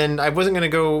her, and I wasn't going to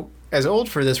go as old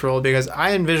for this role because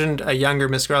I envisioned a younger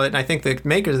Miss Scarlet, and I think the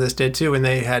makers of this did too when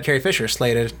they had Carrie Fisher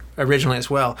slated originally as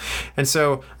well. And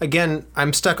so, again,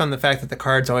 I'm stuck on the fact that the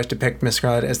cards always depict Miss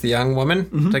Scarlet as the young woman.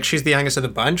 Mm-hmm. Like, she's the youngest of the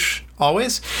bunch,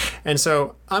 always. And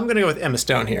so, I'm going to go with Emma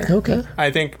Stone here. Okay.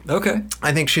 I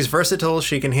think she's versatile.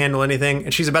 She can handle anything,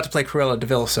 and she's about to play Cruella de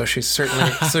Vil, so she's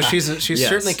certainly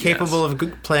certainly capable of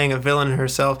playing a villain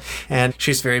herself, and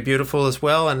she's very beautiful as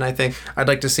well. And I think I'd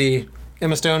like to see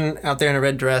Emma Stone out there in a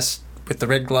red dress with the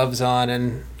red gloves on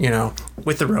and,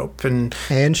 with the rope. And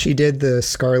she did the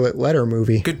Scarlet Letter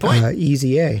movie. Good point.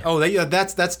 Easy A. Oh,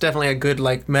 that's definitely a good,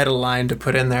 meta line to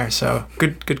put in there. So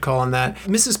good call on that.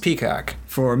 Mrs. Peacock.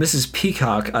 For Mrs.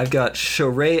 Peacock, I've got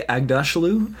Shohreh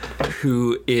Aghdashloo,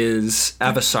 who is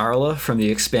Avasarala from The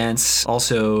Expanse.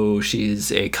 Also,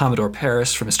 she's a Commodore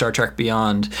Paris from Star Trek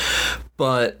Beyond.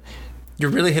 But... You're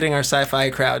really hitting our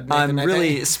sci-fi crowd, Nathan, I'm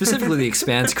really, specifically the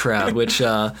Expanse crowd, which,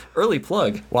 early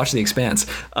plug, watch The Expanse.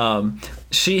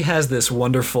 She has this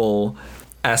wonderful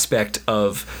aspect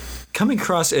of coming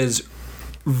across as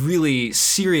really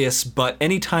serious, but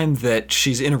anytime that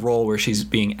she's in a role where she's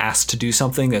being asked to do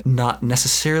something that's not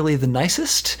necessarily the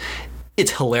nicest,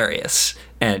 it's hilarious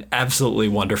and absolutely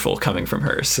wonderful coming from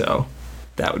her. So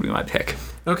that would be my pick.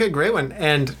 Okay, great one.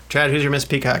 And Chad, who's your Miss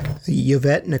Peacock?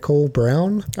 Yvette Nicole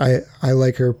Brown. I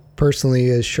like her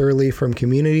personally as Shirley from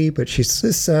Community, but she's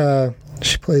this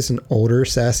She plays an older,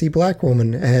 sassy black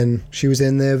woman, and she was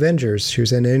in the Avengers. She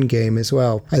was in Endgame as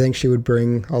well. I think she would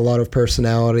bring a lot of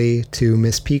personality to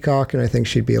Miss Peacock, and I think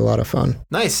she'd be a lot of fun.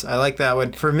 Nice. I like that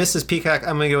one. For Mrs. Peacock,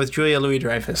 I'm going to go with Julia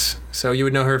Louis-Dreyfus. So you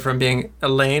would know her from being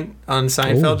Elaine on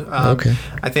Seinfeld. Ooh, okay.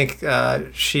 I think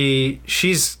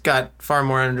she's got far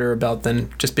more under her belt than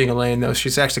just being Elaine, though.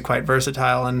 She's actually quite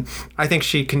versatile, and I think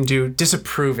she can do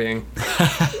disapproving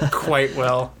quite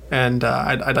well. And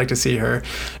I'd like to see her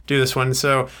do this one.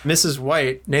 So, Mrs.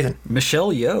 White, Nathan.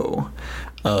 Michelle Yeoh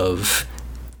of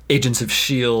Agents of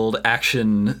S.H.I.E.L.D.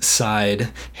 action side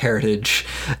heritage,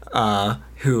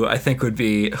 who I think would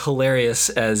be hilarious,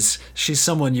 as she's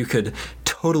someone you could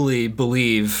totally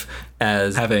believe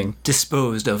as having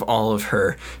disposed of all of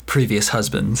her previous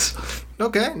husbands.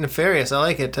 Okay, nefarious. I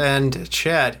like it. And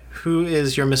Chad, who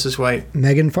is your Mrs. White?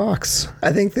 Megan Fox.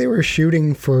 I think they were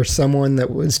shooting for someone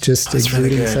that was just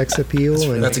exuding really sex appeal.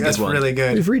 That's a good one. Really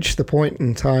good. We've reached the point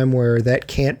in time where that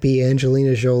can't be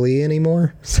Angelina Jolie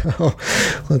anymore. So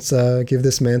let's give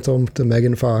this mantle to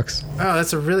Megan Fox. Oh,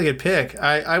 that's a really good pick.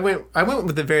 I went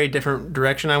with a very different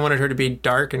direction. I wanted her to be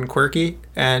dark and quirky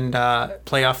and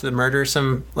play off the murder,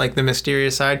 some like the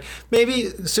mysterious side. Maybe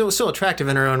still attractive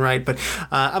in her own right, but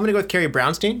I'm gonna go with Carrie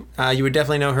Brownstein. You would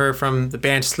definitely know her from the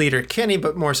band Sleater Kinney,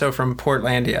 but more so from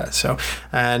Portlandia. So,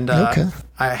 and Okay.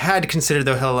 I had considered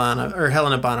though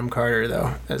Helena Bonham Carter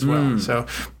though as well. So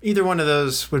either one of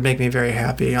those would make me very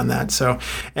happy on that. So,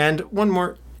 and one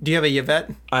more. Do you have a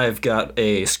Yvette? I've got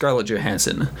a Scarlett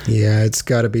Johansson. Yeah, it's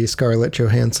got to be Scarlett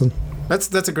Johansson.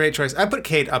 That's a great choice. I put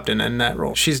Kate Upton in that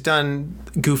role. She's done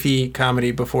goofy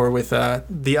comedy before with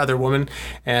The Other Woman,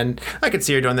 and I could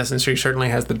see her doing this, and she certainly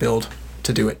has the build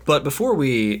to do it. But before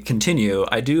we continue,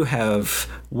 I do have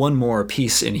one more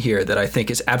piece in here that I think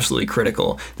is absolutely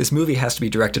critical. This movie has to be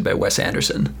directed by Wes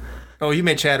Anderson. Oh, you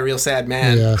made Chad a real sad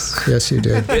man. Yes, you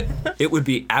did. It would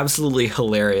be absolutely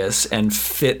hilarious and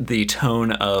fit the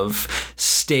tone of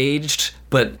staged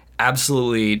but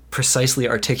absolutely precisely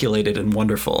articulated and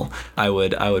wonderful. I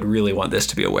would really want this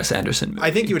to be a Wes Anderson movie.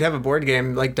 I think you would have a board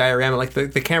game like Diorama, like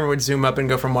the camera would zoom up and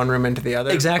go from one room into the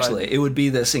other. Exactly. It would be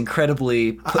this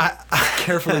incredibly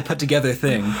carefully put together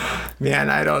thing. Man,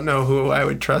 I don't know who I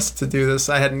would trust to do this.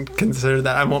 I hadn't considered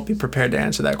that. I won't be prepared to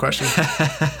answer that question.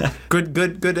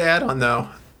 Good add on though.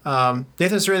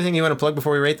 Nathan, is there anything you want to plug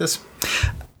before we rate this?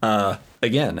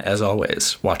 Again, as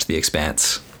always, watch The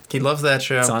Expanse. He loves that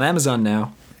show. It's on Amazon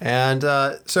now. And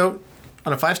so,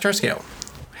 on a 5-star scale,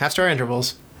 half-star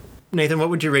intervals, Nathan,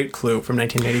 what would you rate Clue from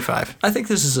 1985? I think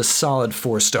this is a solid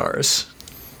 4 stars.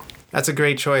 That's a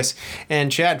great choice.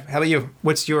 And Chad, how about you?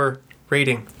 What's your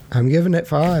rating? I'm giving it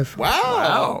 5.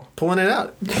 Wow. Pulling it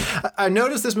out. I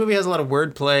noticed this movie has a lot of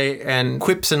wordplay and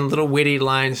quips and little witty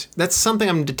lines. That's something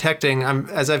I'm detecting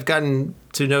as I've gotten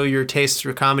to know your tastes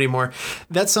through comedy more.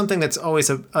 That's something that's always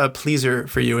a pleaser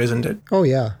for you, isn't it? Oh,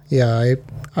 yeah. Yeah,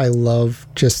 I love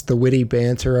just the witty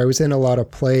banter. I was in a lot of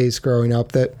plays growing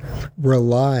up that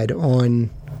relied on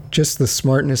just the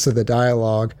smartness of the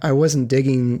dialogue. I wasn't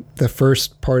digging the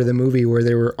first part of the movie where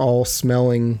they were all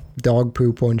smelling dog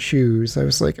poop on shoes. I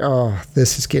was like, oh,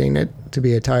 this is getting it to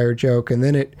be a tired joke. And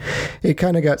then it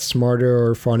kind of got smarter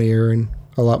or funnier and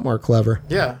a lot more clever.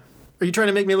 Yeah. Are you trying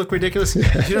to make me look ridiculous? You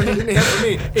don't need any help from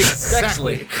me.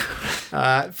 Exactly.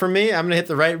 For me, I'm going to hit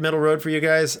the right middle road for you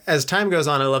guys. As time goes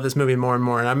on, I love this movie more and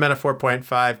more. And I'm at a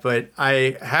 4.5, but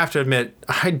I have to admit,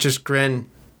 I just grin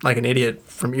like an idiot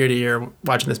from ear to ear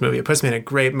watching this movie. It puts me in a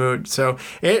great mood. So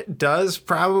it does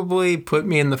probably put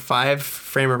me in the 5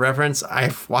 frame of reference.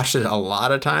 I've watched it a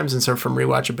lot of times, and so from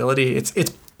rewatchability,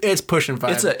 it's pushing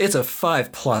 5. It's a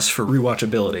 5+ for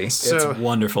rewatchability. So, it's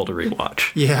wonderful to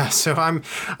rewatch. Yeah, so I'm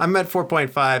at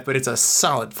 4.5, but it's a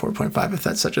solid 4.5 if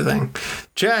that's such a thing.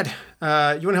 Chad, you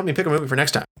want to help me pick a movie for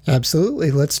next time?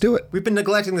 Absolutely. Let's do it. We've been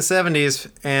neglecting the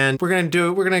 70s, and we're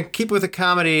gonna keep with the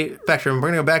comedy spectrum. We're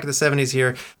gonna go back to the 70s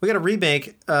here. We got a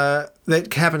remake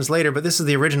that happens later, but this is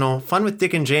the original, Fun with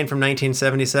Dick and Jane from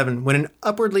 1977. When an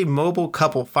upwardly mobile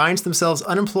couple finds themselves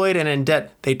unemployed and in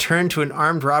debt, they turn to an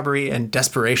armed robbery and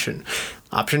desperation.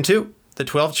 Option 2, The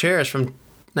 12 Chairs from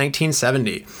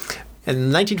 1970.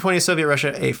 In 1920 Soviet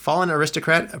Russia, a fallen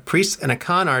aristocrat, a priest, and a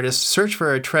con artist search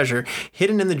for a treasure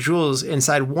hidden in the jewels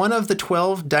inside one of the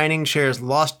 12 dining chairs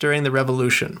lost during the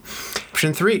revolution.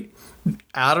 Option 3,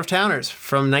 Out of Towners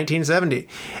from 1970.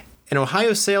 An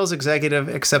Ohio sales executive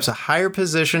accepts a higher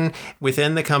position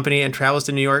within the company and travels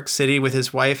to New York City with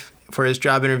his wife for his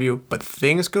job interview, but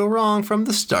things go wrong from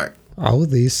the start. All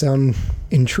of these sound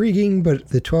intriguing, but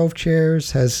The 12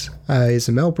 Chairs is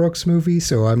a Mel Brooks movie,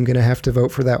 so I'm going to have to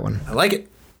vote for that one. I like it.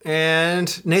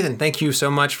 And Nathan, thank you so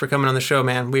much for coming on the show,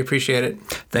 man. We appreciate it.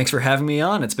 Thanks for having me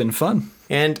on. It's been fun.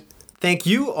 And thank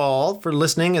you all for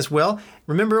listening as well.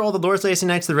 Remember all the Lord's Lazy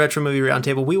Nights, the Retro Movie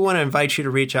Roundtable. We want to invite you to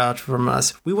reach out from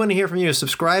us. We want to hear from you.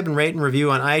 Subscribe and rate and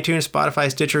review on iTunes, Spotify,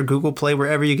 Stitcher, Google Play,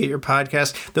 wherever you get your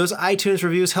podcasts. Those iTunes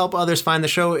reviews help others find the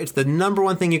show. It's the number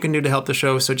one thing you can do to help the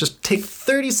show. So just take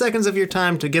 30 seconds of your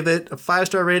time to give it a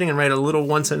 5-star rating and write a little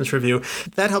 1-sentence review.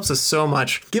 That helps us so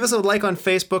much. Give us a like on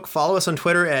Facebook. Follow us on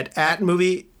Twitter at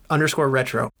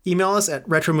 @movie_retro. Email us at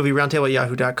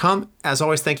retromovieroundtable@yahoo.com. As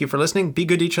always, thank you for listening. Be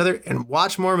good to each other and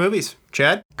watch more movies.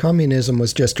 Chad? Communism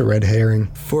was just a red herring.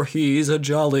 For he's a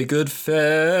jolly good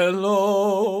fellow.